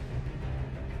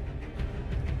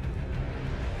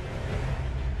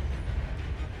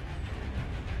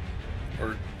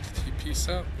 Or did he peace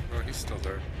out? No, he's still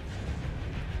there.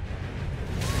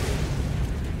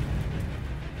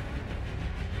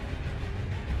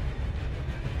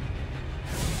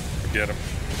 Get him.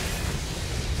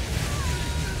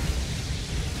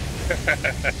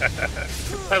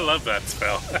 I love that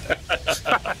spell.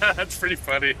 That's pretty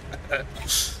funny.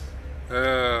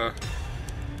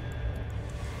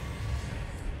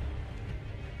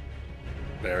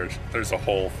 There's a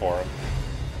hole for him.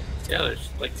 Yeah, there's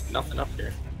like nothing up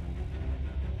here.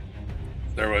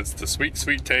 There was the sweet,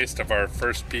 sweet taste of our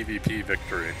first PvP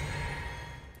victory.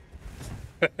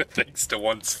 Thanks to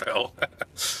one spell.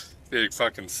 Being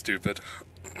fucking stupid.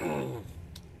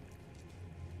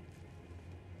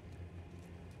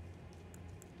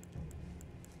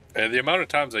 And the amount of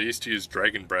times I used to use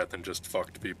Dragon Breath and just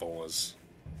fucked people was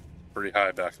pretty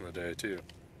high back in the day, too.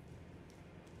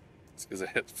 It's because it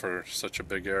hit for such a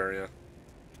big area.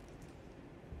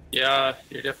 Yeah,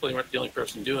 you definitely weren't the only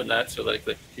person doing that, so like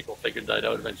the people figured that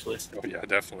out eventually. Oh yeah,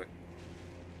 definitely.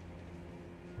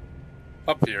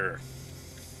 Up here.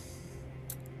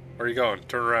 Where are you going?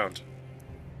 Turn around.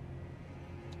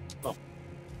 Oh.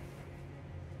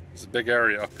 There's a big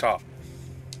area up top.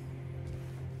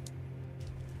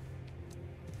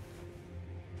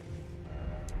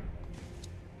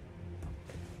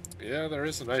 Yeah, there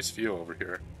is a nice view over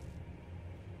here.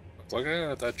 Look at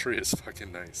that, that tree is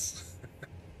fucking nice.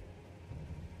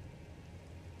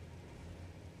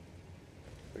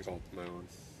 Big old moon.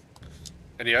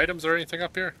 Any items or anything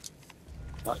up here?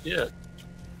 Not yet.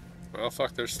 Well,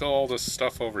 fuck, there's still all this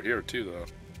stuff over here, too, though.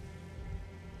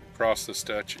 Across the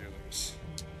statue, there's...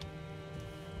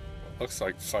 Looks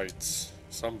like fights.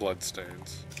 Some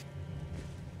bloodstains.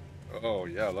 Oh,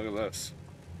 yeah, look at this.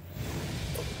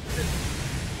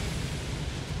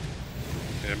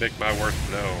 Yeah, make my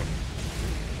worth known.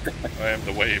 I am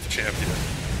the wave champion.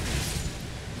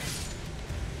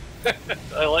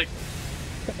 I like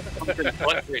it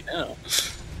right now.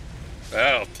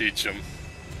 That'll teach him.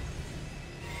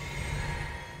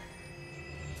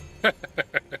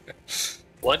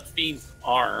 Bloodfiend's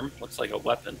arm looks like a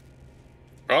weapon.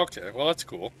 Okay, well that's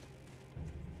cool.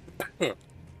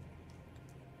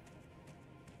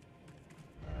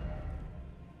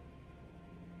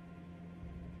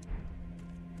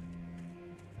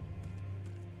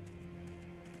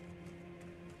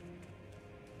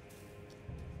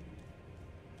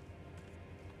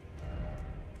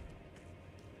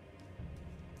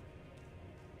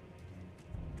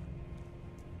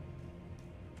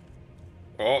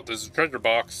 Oh, there's a treasure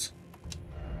box.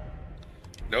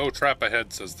 No trap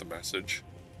ahead, says the message.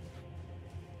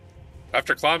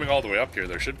 After climbing all the way up here,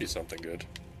 there should be something good.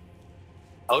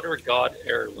 Outer God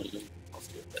heirloom. I'll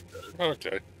see what that does.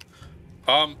 Okay.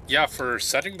 Yeah, for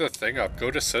setting the thing up,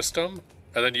 go to System,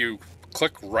 and then you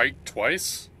click right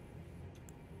twice.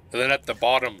 And then at the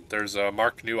bottom, there's a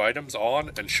Mark New Items on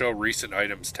and Show Recent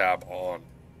Items tab on.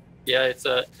 Yeah, it's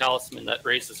a talisman that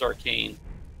raises arcane.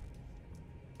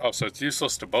 Oh, so it's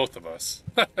useless to both of us.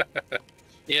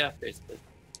 Yeah, basically.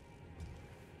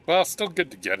 Well, still good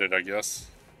to get it, I guess.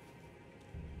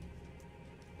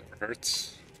 Never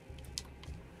hurts.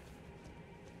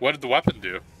 What did the weapon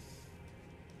do?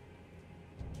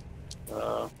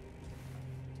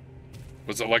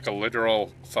 Was it like a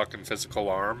literal fucking physical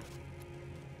arm?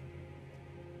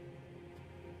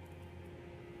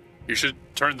 You should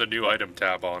turn the new item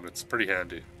tab on. It's pretty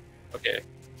handy. Okay.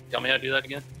 Tell me how to do that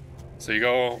again? So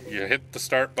you hit the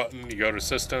start button, you go to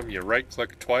System, you right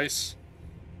click twice,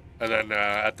 and then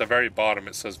at the very bottom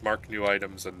it says Mark New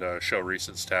Items and Show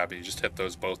Recents tab, and you just hit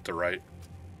those both to right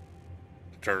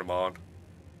to turn them on.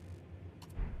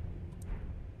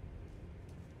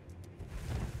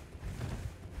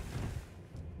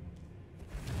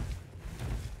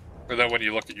 And then when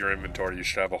you look at your inventory, you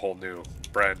should have a whole new,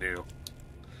 brand new.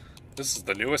 This is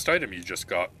the newest item you just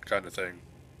got, kind of thing.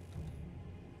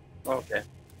 Okay.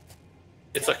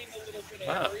 It's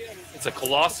a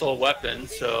colossal weapon,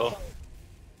 so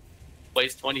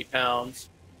weighs 20 pounds.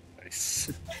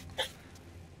 Nice.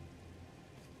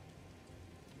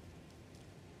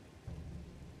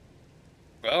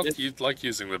 Well, if you'd like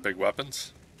using the big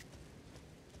weapons.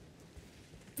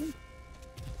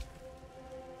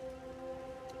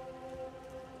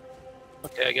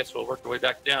 Okay, I guess we'll work our way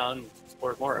back down and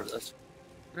explore more of this.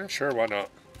 Yeah, sure, why not?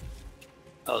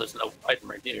 Oh, there's no item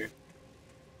right here.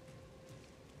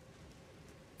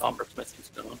 Somber smithing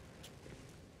stone.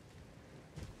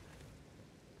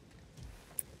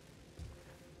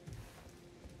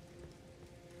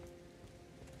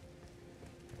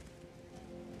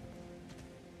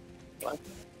 What?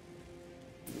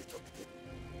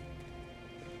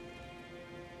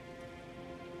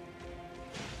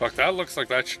 Fuck, that looks like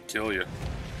that should kill you.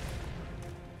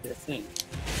 Yeah, thing.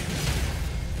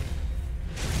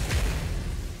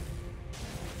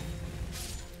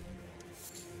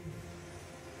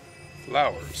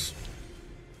 Flowers.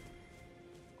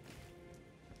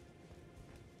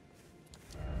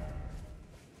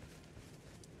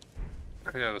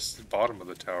 Yeah, this is the bottom of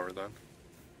the tower then.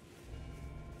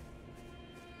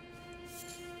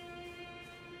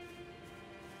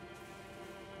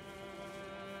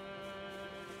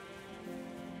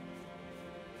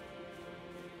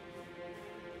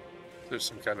 There's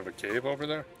some kind of a cave over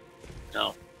there?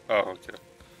 No. Oh, okay.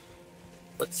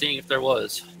 But seeing if there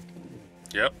was.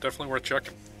 Yep, definitely worth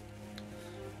checking.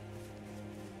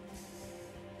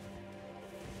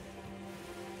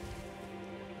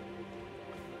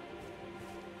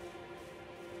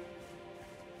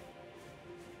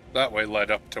 That way led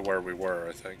up to where we were,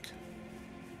 I think.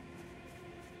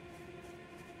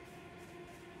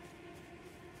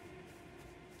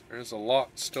 There's a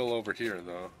lot still over here,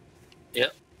 though.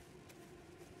 Yep.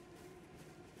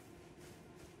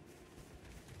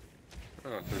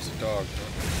 Oh, there's a dog.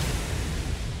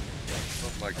 I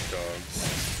don't like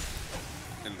dogs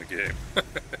in the game.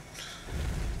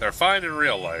 They're fine in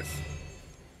real life.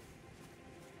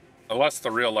 Unless the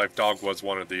real life dog was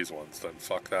one of these ones, then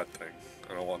fuck that thing.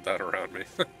 I don't want that around me.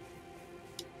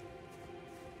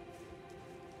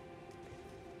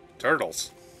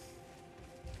 Turtles.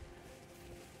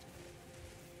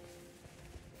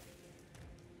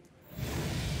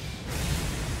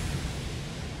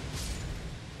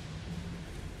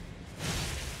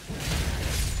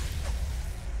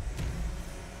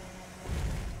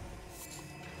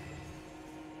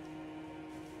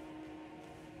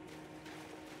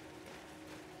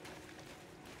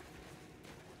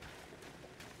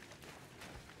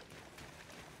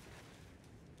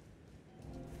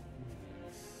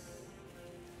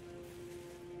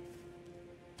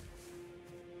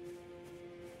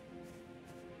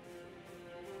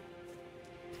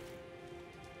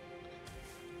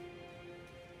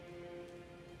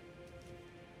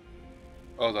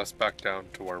 Oh, that's back down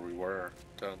to where we were,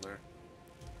 down there.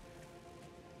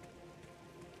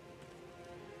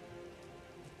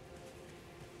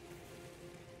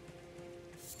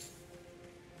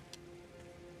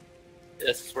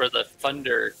 This is where the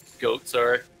thunder goats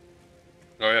are.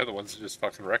 Oh yeah, the ones that just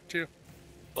fucking wrecked you?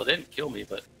 Well, they didn't kill me,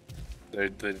 but... They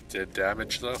did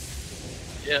damage, though?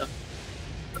 Yeah.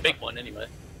 The big one, anyway.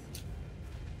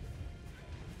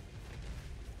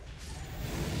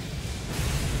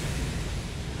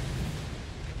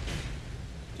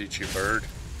 Teach you bird.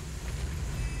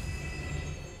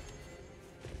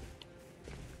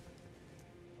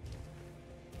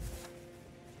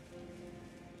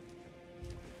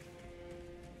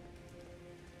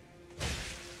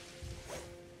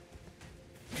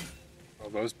 Oh,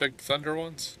 those big thunder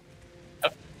ones?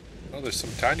 Yep. Oh, there's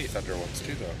some tiny thunder ones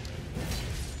too, though.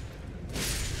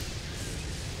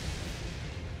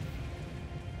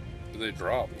 What do they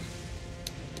drop?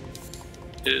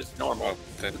 It is normal. Oh,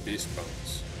 thin beast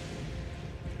bones.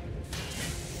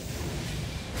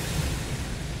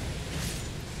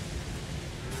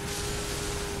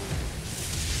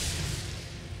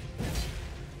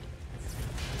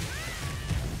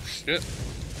 Shit.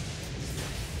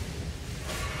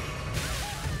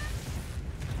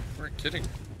 We're kidding.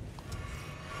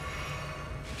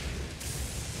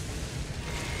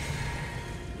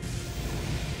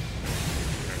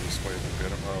 This way to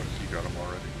get him. Oh, he got him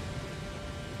already.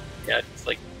 Yeah, it's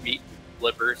like meat and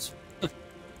livers.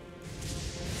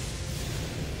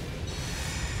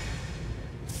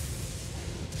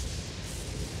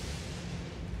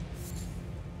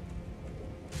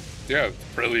 Yeah,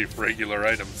 really regular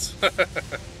items.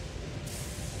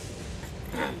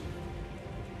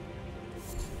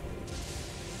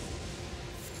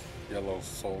 Yellow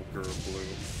fulgur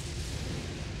bloom.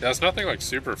 Yeah, it's nothing like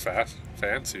super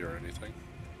fancy or anything.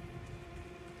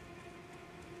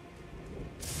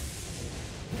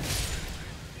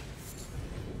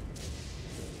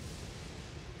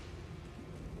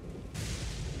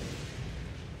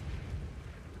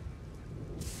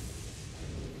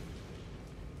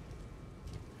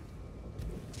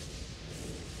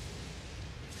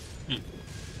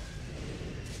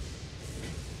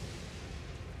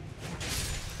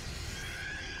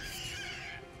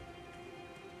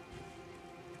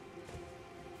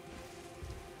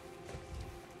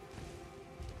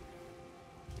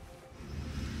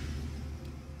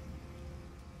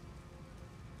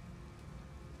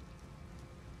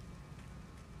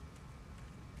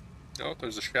 Oh,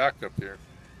 there's a shack up here.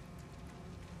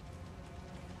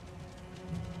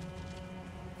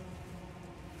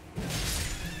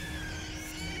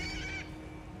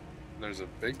 There's a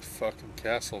big fucking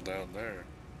castle down there.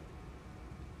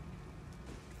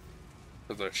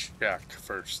 For the shack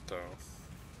first, though.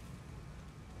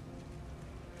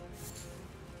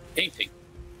 Painting.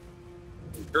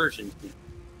 Inversion.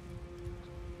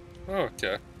 Oh,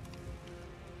 okay.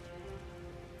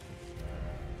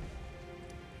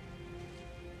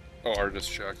 Oh, artist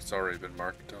shack. It's already been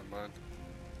marked on mine.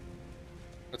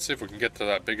 Let's see if we can get to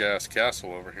that big-ass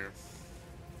castle over here.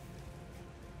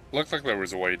 Looked like there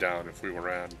was a way down if we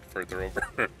ran further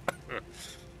over.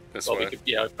 This way. We could,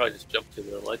 yeah, I'd probably just jump to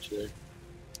the ledge there.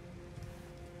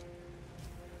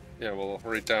 Yeah, well,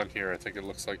 right down here, I think it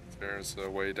looks like there's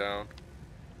a way down.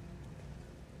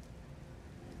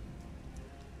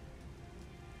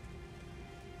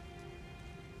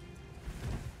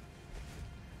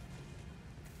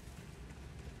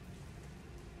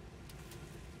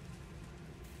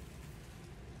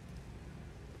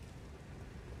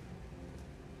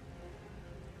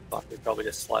 Fuck, we probably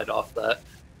just slide off that.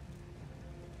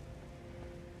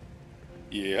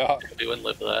 Yeah. We wouldn't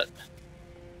live with that.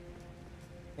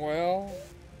 Well,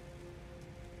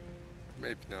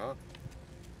 maybe not.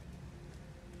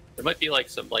 There might be like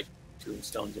some like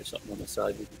tombstones or something on the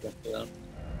side we can jump down.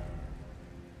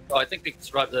 Oh, I think we can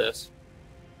survive this.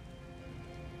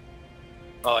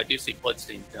 Oh, I do see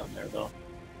bloodstains down there though.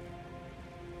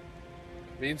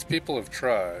 Means people have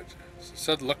tried. So it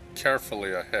said look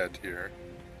carefully ahead here.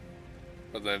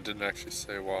 But then it didn't actually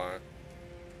say why.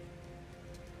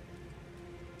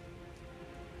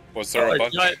 Was there a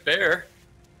bunch? Giant bear.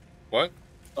 What?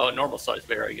 Oh, normal sized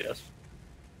bear, I guess.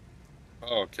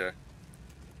 Oh, okay.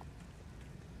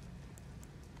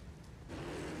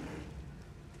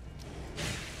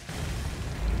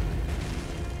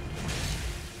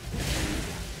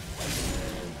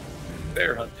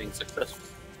 Bear hunting successful.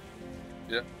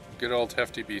 Yeah, good old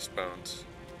hefty beast bones.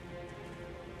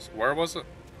 So where was it?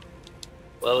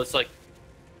 Well, it's like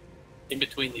in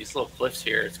between these little cliffs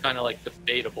here. It's kind of like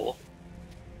debatable.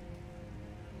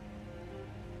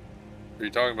 Are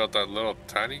you talking about that little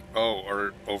tiny? Oh,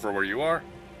 or over where you are?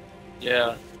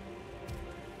 Yeah.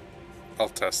 I'll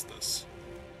test this.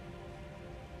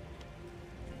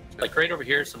 Like right over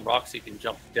here, some rocks you can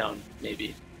jump down,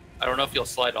 maybe. I don't know if you'll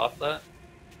slide off that.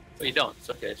 But you don't. It's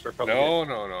okay. So we're probably No,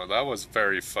 good. no. That was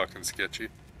very fucking sketchy.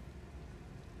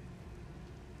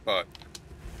 But...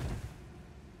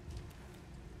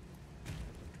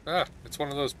 ah, it's one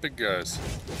of those big guys.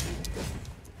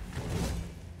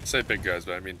 I say big guys,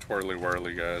 but I mean twirly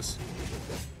whirly guys.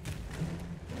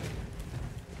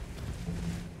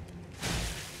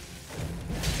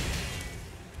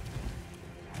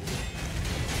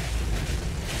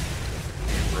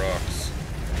 Rocks.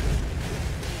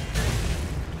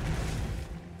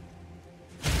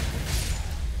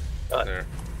 There.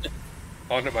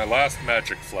 On to my last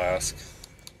magic flask.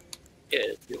 Yeah,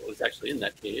 it was actually in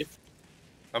that cave.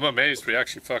 I'm amazed we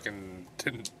actually fucking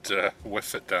didn't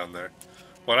whiff it down there.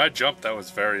 When I jumped, that was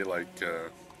very, like,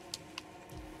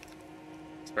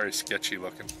 it's very sketchy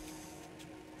looking.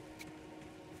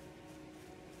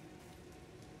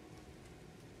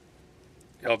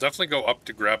 Yeah, I'll definitely go up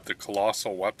to grab the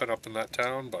colossal weapon up in that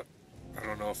town, but I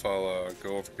don't know if I'll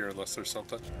go over here unless there's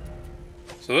something.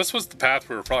 So this was the path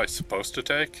we were probably supposed to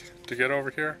take to get over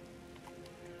here.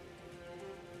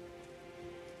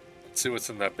 Let's see what's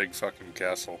in that big fucking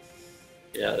castle.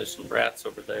 Yeah, there's some rats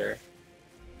over there.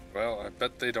 Well, I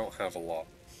bet they don't have a lot.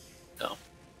 No.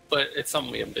 But it's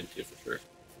something we haven't been to for sure.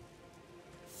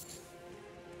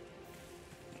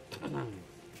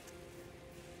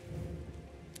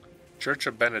 Church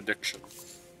of Benediction.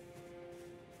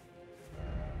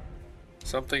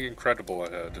 Something incredible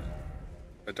ahead.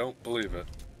 I don't believe it.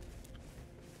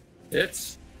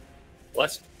 It's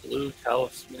Blessed Blue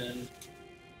Talisman.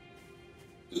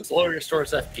 Slowly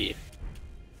restores FP.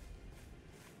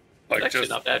 Like It's actually just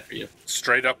not bad for you.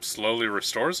 straight up slowly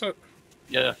restores it?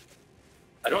 Yeah.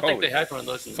 I don't think Holy they had one of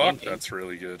those in the fuck, main game. that's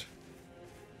really good.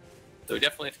 So we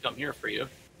definitely have to come here for you.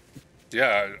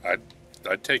 Yeah,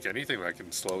 I'd take anything that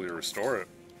can slowly restore it.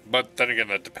 But then again,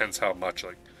 that depends how much.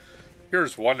 Like,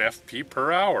 here's 1 FP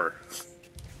per hour.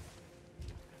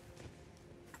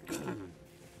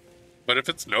 But if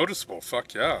it's noticeable,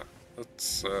 fuck yeah.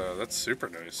 That's super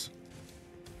nice.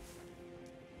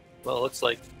 Well, it looks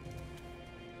like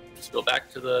just go back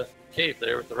to the cave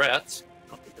there with the rats. I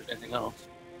don't think there's anything else.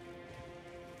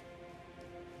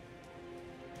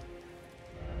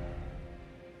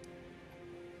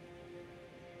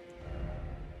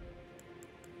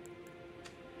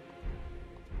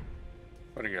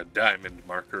 Putting a diamond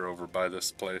marker over by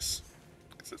this place.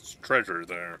 Because it's treasure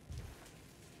there.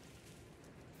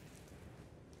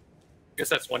 I guess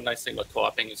that's one nice thing with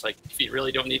co-oping. It's like, if you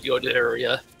really don't need to go to the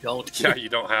area, don't. Yeah, you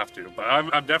don't have to. But I'm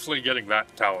definitely getting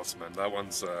that talisman. That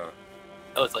one's, That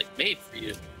was like made for you.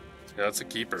 yeah, that's a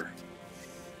keeper.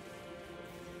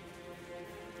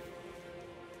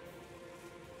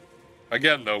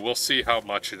 Again, though, we'll see how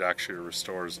much it actually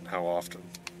restores and how often.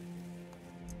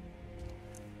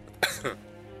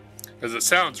 Because it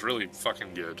sounds really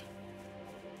fucking good.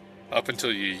 Up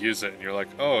until you use it and you're like,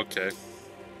 oh, okay.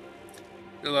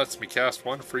 It lets me cast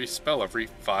 1 free spell every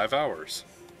 5 hours.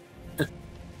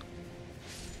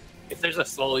 If there's a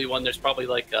slowly one, there's probably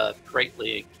like a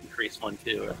greatly increased one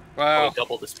too. Or Well, probably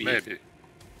double the speed. maybe.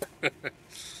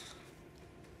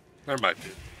 There might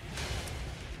be.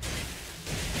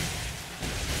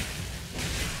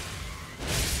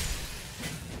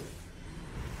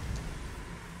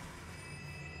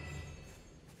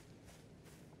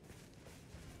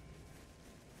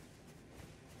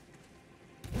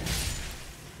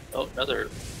 Oh, another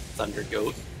thunder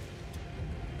goat.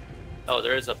 Oh,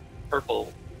 there is a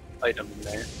purple item in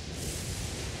there.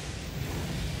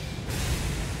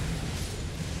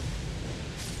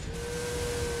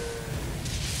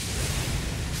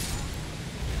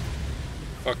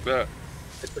 Fuck that.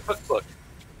 It's a cookbook.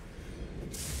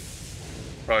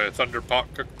 Probably a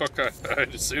Thunderpot cookbook,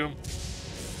 I'd assume.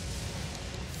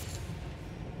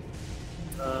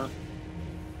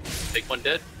 Big one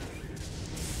dead.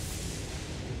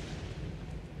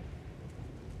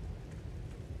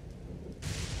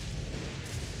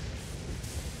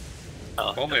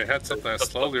 If only I had something that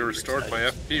slowly restored my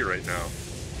FP right now.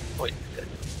 Wait, good.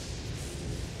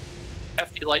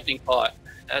 Hefty lightning pot.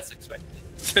 That's expected.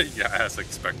 Yeah, as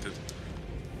expected.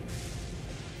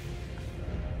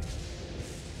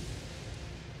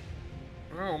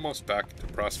 We're almost back to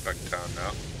Prospect Town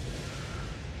now.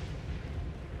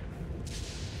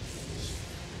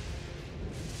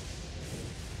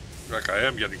 Like, I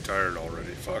am getting tired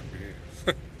already. Fuck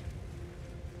me.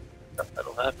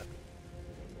 That'll happen.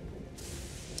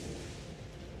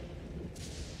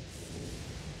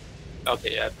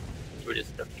 Okay, yeah. We're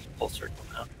just a full circle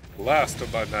now. Last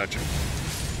of my magic.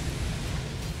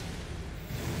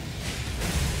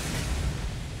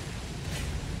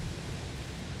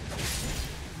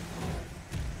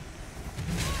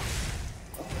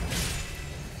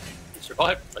 You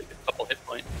survived like a couple hit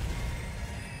points.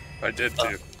 I did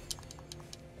too.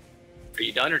 Are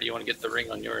you done, or do you want to get the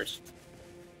ring on yours?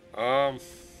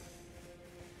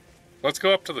 Let's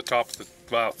go up to the top of the...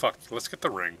 Wow, fuck. Let's get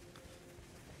the ring.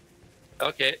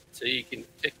 Okay, so you can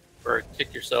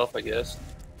kick yourself, I guess.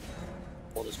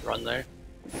 We'll just run there.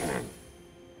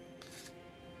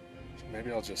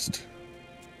 Maybe I'll just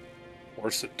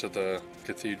force it to the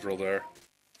cathedral there.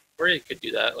 Or you could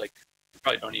do that, like, you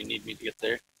probably don't even need me to get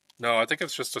there. No, I think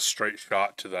it's just a straight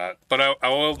shot to that. But I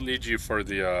will need you for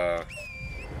the,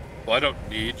 Well, I don't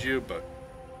need you, but...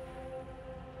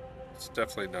 It's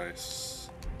definitely nice.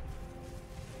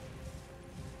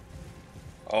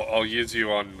 I'll use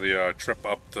you on the trip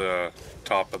up the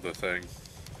top of the thing.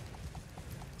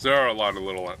 There are a lot of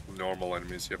little normal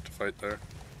enemies you have to fight there.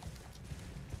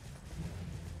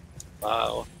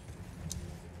 Wow.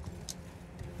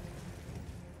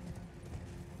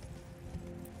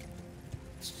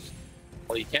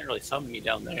 Well, you can't really summon me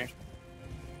down there.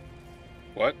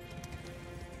 What?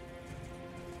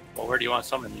 Well, where do you want to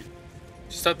summon you?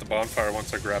 Just at the bonfire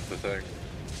once I grab the thing.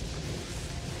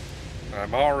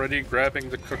 I'm already grabbing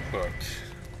the cookbook.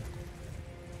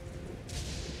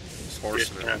 Just You're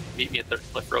horsing gonna it. meet me at the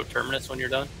Cliff Road Terminus when you're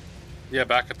done? Yeah,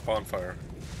 back at the bonfire.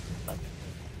 Okay.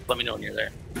 Let me know when you're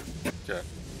there. Okay.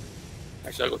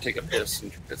 Actually, I'll go take a piss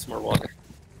and get some more water.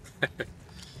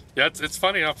 Yeah, it's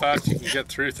funny how fast you can get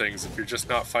through things if you're just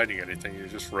not fighting anything, you're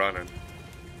just running.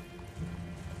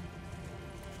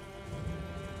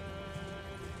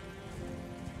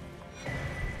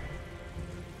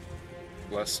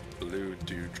 Less blue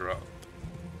dewdrop.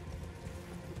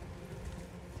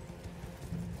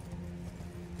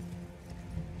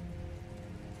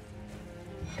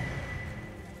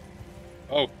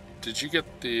 Oh, did you get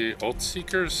the Oath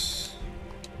Seekers?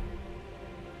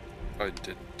 I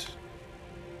didn't.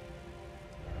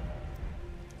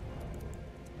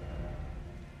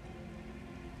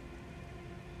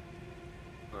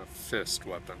 A fist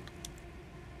weapon.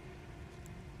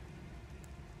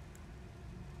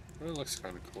 It looks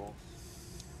kind of cool.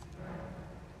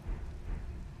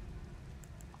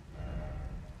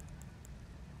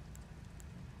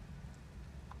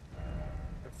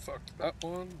 I fucked that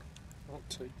one. I'll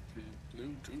take the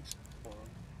blue juice one.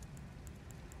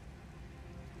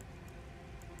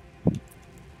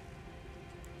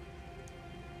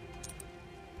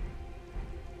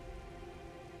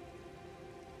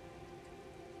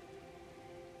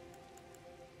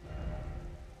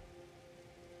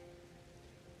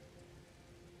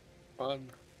 One,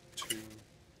 two.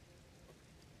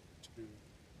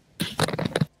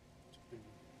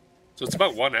 So it's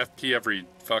about 1 FP every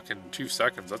fucking 2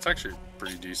 seconds. That's actually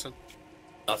pretty decent.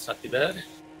 That's not too bad.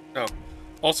 No.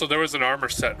 Also, there was an armor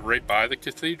set right by the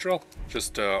cathedral,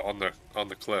 just on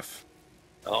the cliff.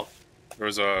 Oh. There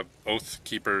was a Oath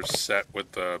Keeper set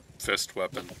with the fist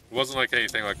weapon. It wasn't like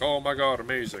anything like, oh my god,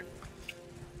 amazing.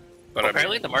 But Well,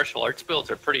 apparently the martial arts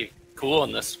builds are pretty cool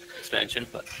in this expansion,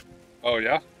 but... Oh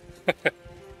yeah? The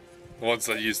ones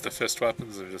that use the fist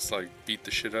weapons and just like beat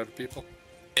the shit out of people?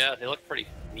 Yeah, they look pretty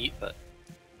neat, but...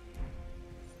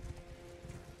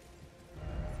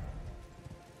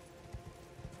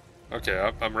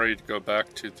 Okay, I'm ready to go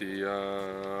back to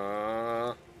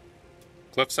the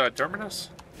Cliffside Terminus?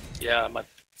 Yeah, my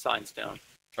sign's down.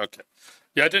 Okay.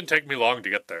 Yeah, it didn't take me long to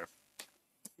get there.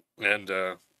 And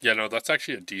Yeah, no, that's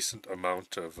actually a decent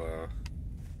amount of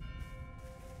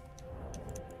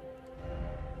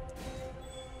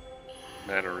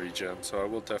mana regen, so I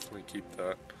will definitely keep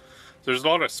that. There's a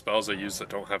lot of spells I use that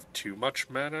don't have too much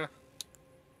mana.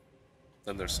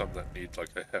 Then there's some that need like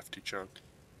a hefty chunk.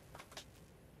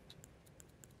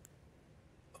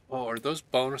 Oh, are those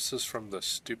bonuses from the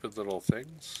stupid little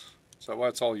things? Is that why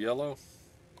it's all yellow?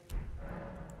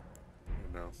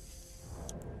 No.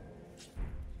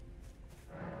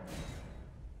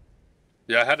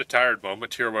 Yeah, I had a tired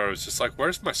moment here where I was just like,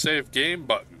 where's my save game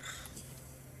button?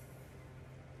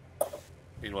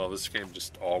 Meanwhile, this game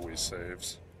just always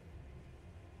saves.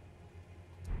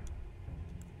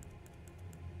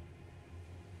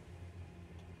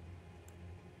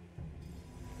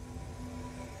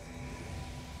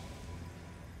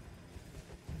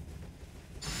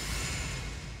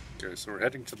 Okay, so we're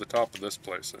heading to the top of this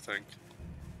place, I think.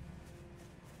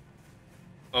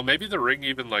 Oh, maybe the ring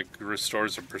even, like,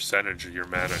 restores a percentage of your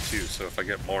mana, too. So if I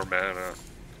get more mana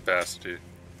capacity,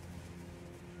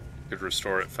 I could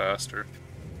restore it faster.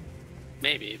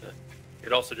 Maybe, but it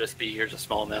could also just be, here's a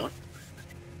small amount.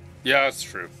 Yeah, that's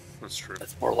true. That's true.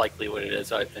 That's more likely what it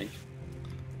is, I think.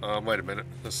 Wait a minute.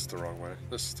 This is the wrong way.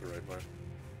 This is the right way.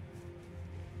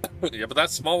 Yeah, but that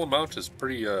small amount is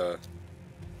pretty,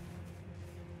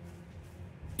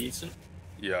 Decent?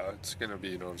 yeah, it's gonna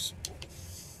be noticeable.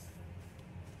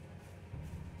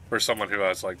 For someone who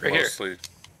has, like, right mostly... Here.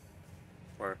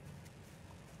 Where?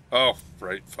 Oh,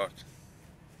 right, fuck.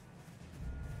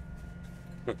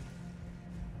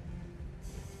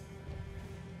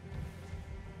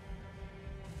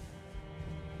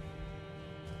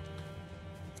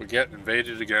 If we get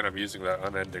invaded again, I'm using that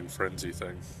unending frenzy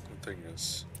thing. The thing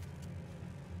is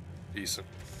decent.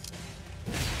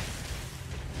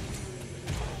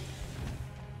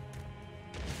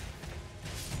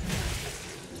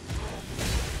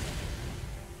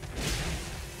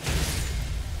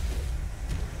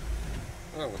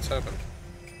 Oh, what's happened?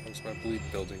 How's my bleed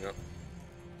building up?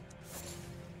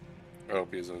 Oh,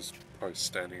 because I was probably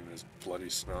standing in his bloody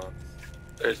snot.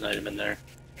 There's an item in there.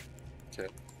 Okay.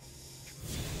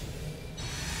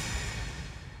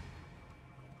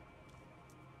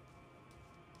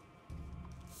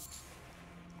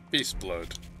 Beast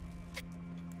blood.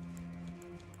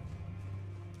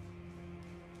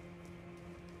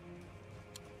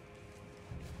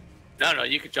 No,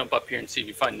 you could jump up here and see if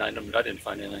you find an item, but I didn't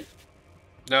find anything.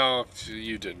 No,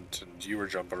 you didn't, and you were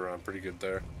jumping around pretty good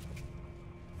there.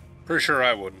 Pretty sure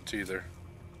I wouldn't either.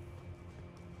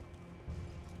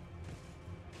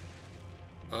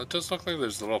 Well, it does look like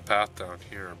there's a little path down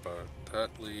here, but that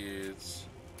leads...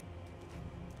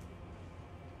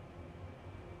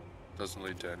 doesn't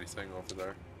lead to anything over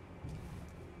there.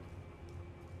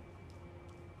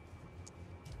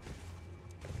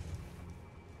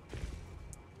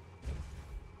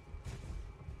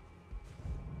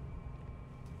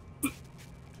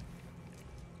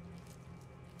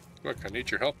 Look, I need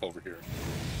your help over here.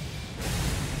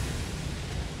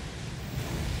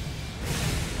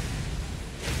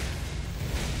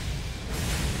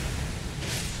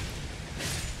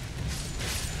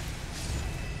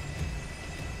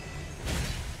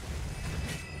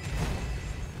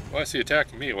 Why is he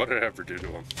attacking me? What did I ever do to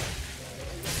him?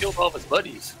 Killed all of his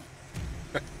buddies.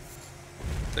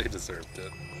 They deserved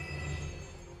it.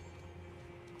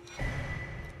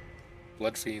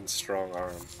 Blood Fiend's strong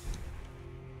arm.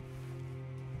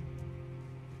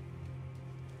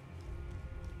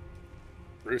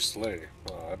 Bruce Lee.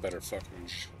 Oh, I better fucking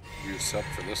use up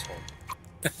for this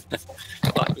one.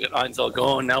 Fuck, we got Ein's all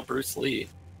going, now Bruce Lee.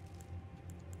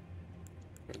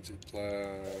 Frenzy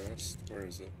Blast. Where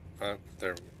is it?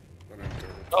 There.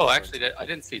 Oh, actually, I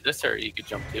didn't see this area you could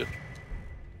jump to.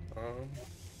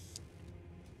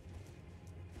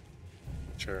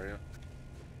 Which area?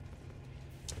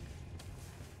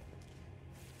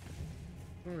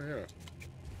 Oh, yeah.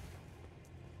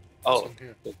 Oh,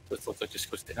 this looks like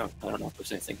just goes down. I don't know if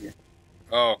there's anything here.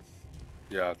 Oh,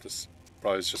 yeah, this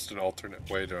probably is just an alternate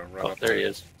way to run up. Oh, there he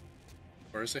is.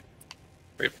 Where is he?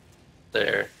 Right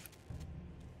there.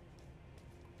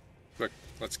 Quick,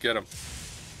 let's get him.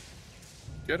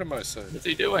 Get him, I said. What's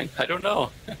he doing? I don't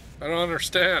know. I don't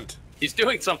understand. He's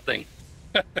doing something.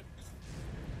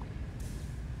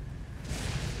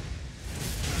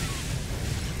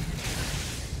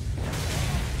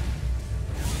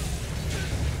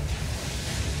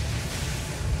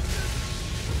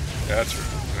 That's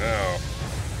right. No.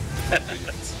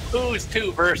 Who's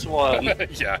 2 versus 1?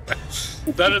 Yeah.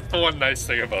 That is the one nice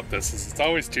thing about this, is it's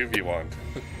always 2v1.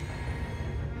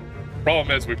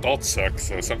 Problem is, we both suck,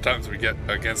 so sometimes we get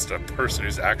against a person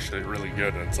who's actually really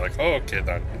good, and it's like, oh, okay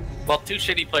then. Well, two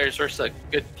shitty players versus a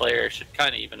good player should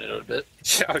kind of even it out a bit.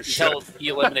 Yeah, Until he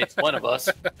eliminates one of us,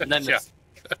 and then yeah.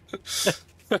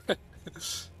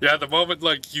 Yeah, the moment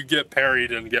like you get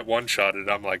parried and get one-shotted,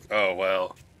 I'm like, oh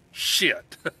well,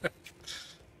 shit.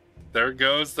 There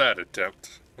goes that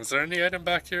attempt. Was there any item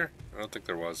back here? I don't think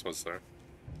there was there?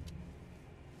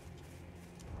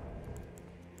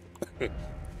 An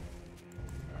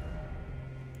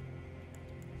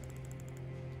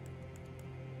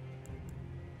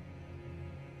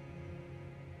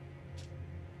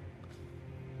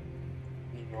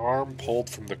arm pulled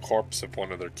from the corpse of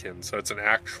one of their kin, so it's an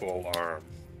actual arm.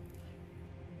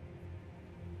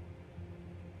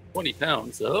 20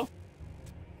 pounds, though.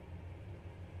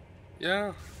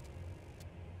 Yeah.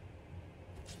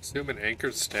 Assume an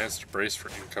anchored stance to brace for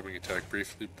incoming attack.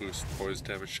 Briefly boost poise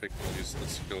damage. Shake when use the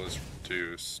skill is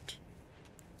reduced.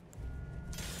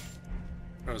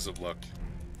 How does it look?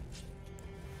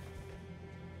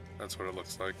 That's what it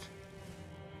looks like.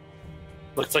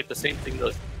 Looks like the same thing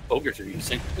those ogres are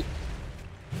using.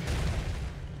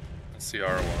 That's the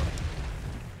R1.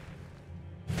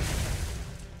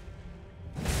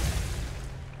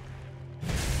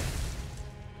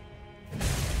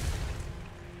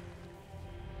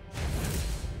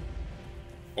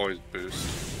 Poise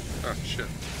boost. Oh shit.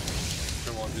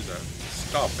 Don't want to do that.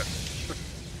 Stop it.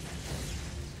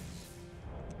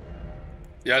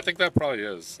 Yeah, I think that probably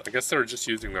is. I guess they were just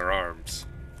using their arms.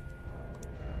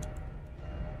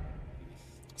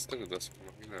 Let's look at this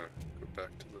one. I'm gonna go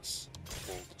back to this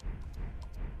fold.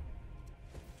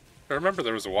 I remember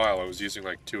there was a while I was using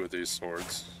like 2 of these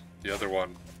swords. The other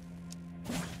one,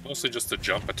 mostly just the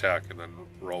jump attack and then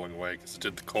rolling away because it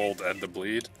did the cold and the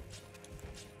bleed.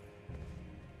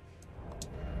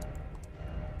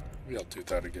 Maybe I'll do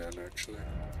that again, actually.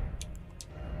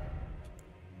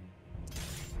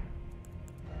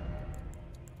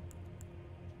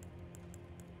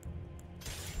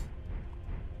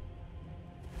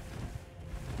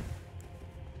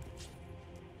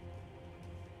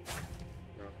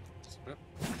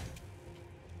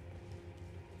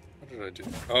 What did I do?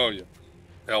 Oh, yeah.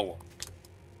 L1.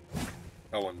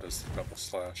 L1 does the double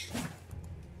slash.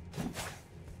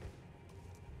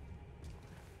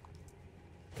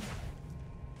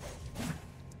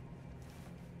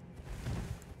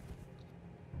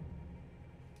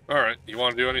 Alright, you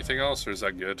want to do anything else, or is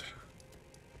that good?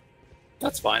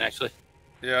 That's fine, actually.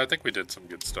 Yeah, I think we did some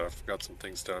good stuff. Got some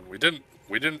things done. We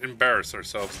didn't embarrass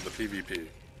ourselves in the PvP.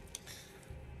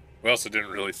 We also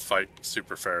didn't really fight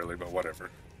super fairly, but whatever.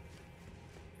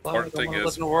 Important thing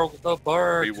is, in a world without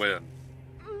Bard. we win.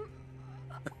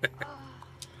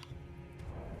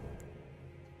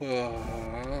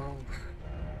 I'm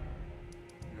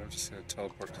just gonna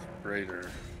teleport to the crater.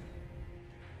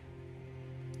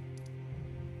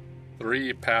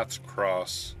 3 paths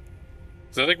cross.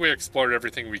 So I think we explored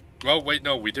everything we... Well, wait,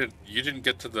 no, we didn't. You didn't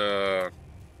get to the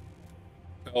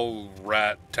Bell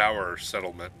Rat Tower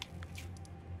settlement,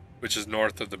 which is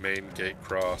north of the main gate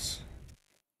cross.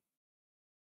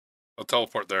 I'll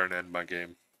teleport there and end my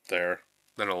game there.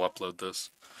 Then I'll upload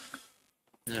this.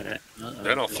 Alright.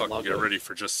 Then I'll fucking get ready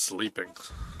for just sleeping.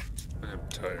 I'm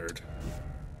tired.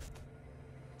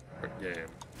 What game?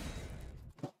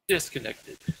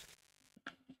 Disconnected.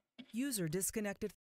 User disconnected.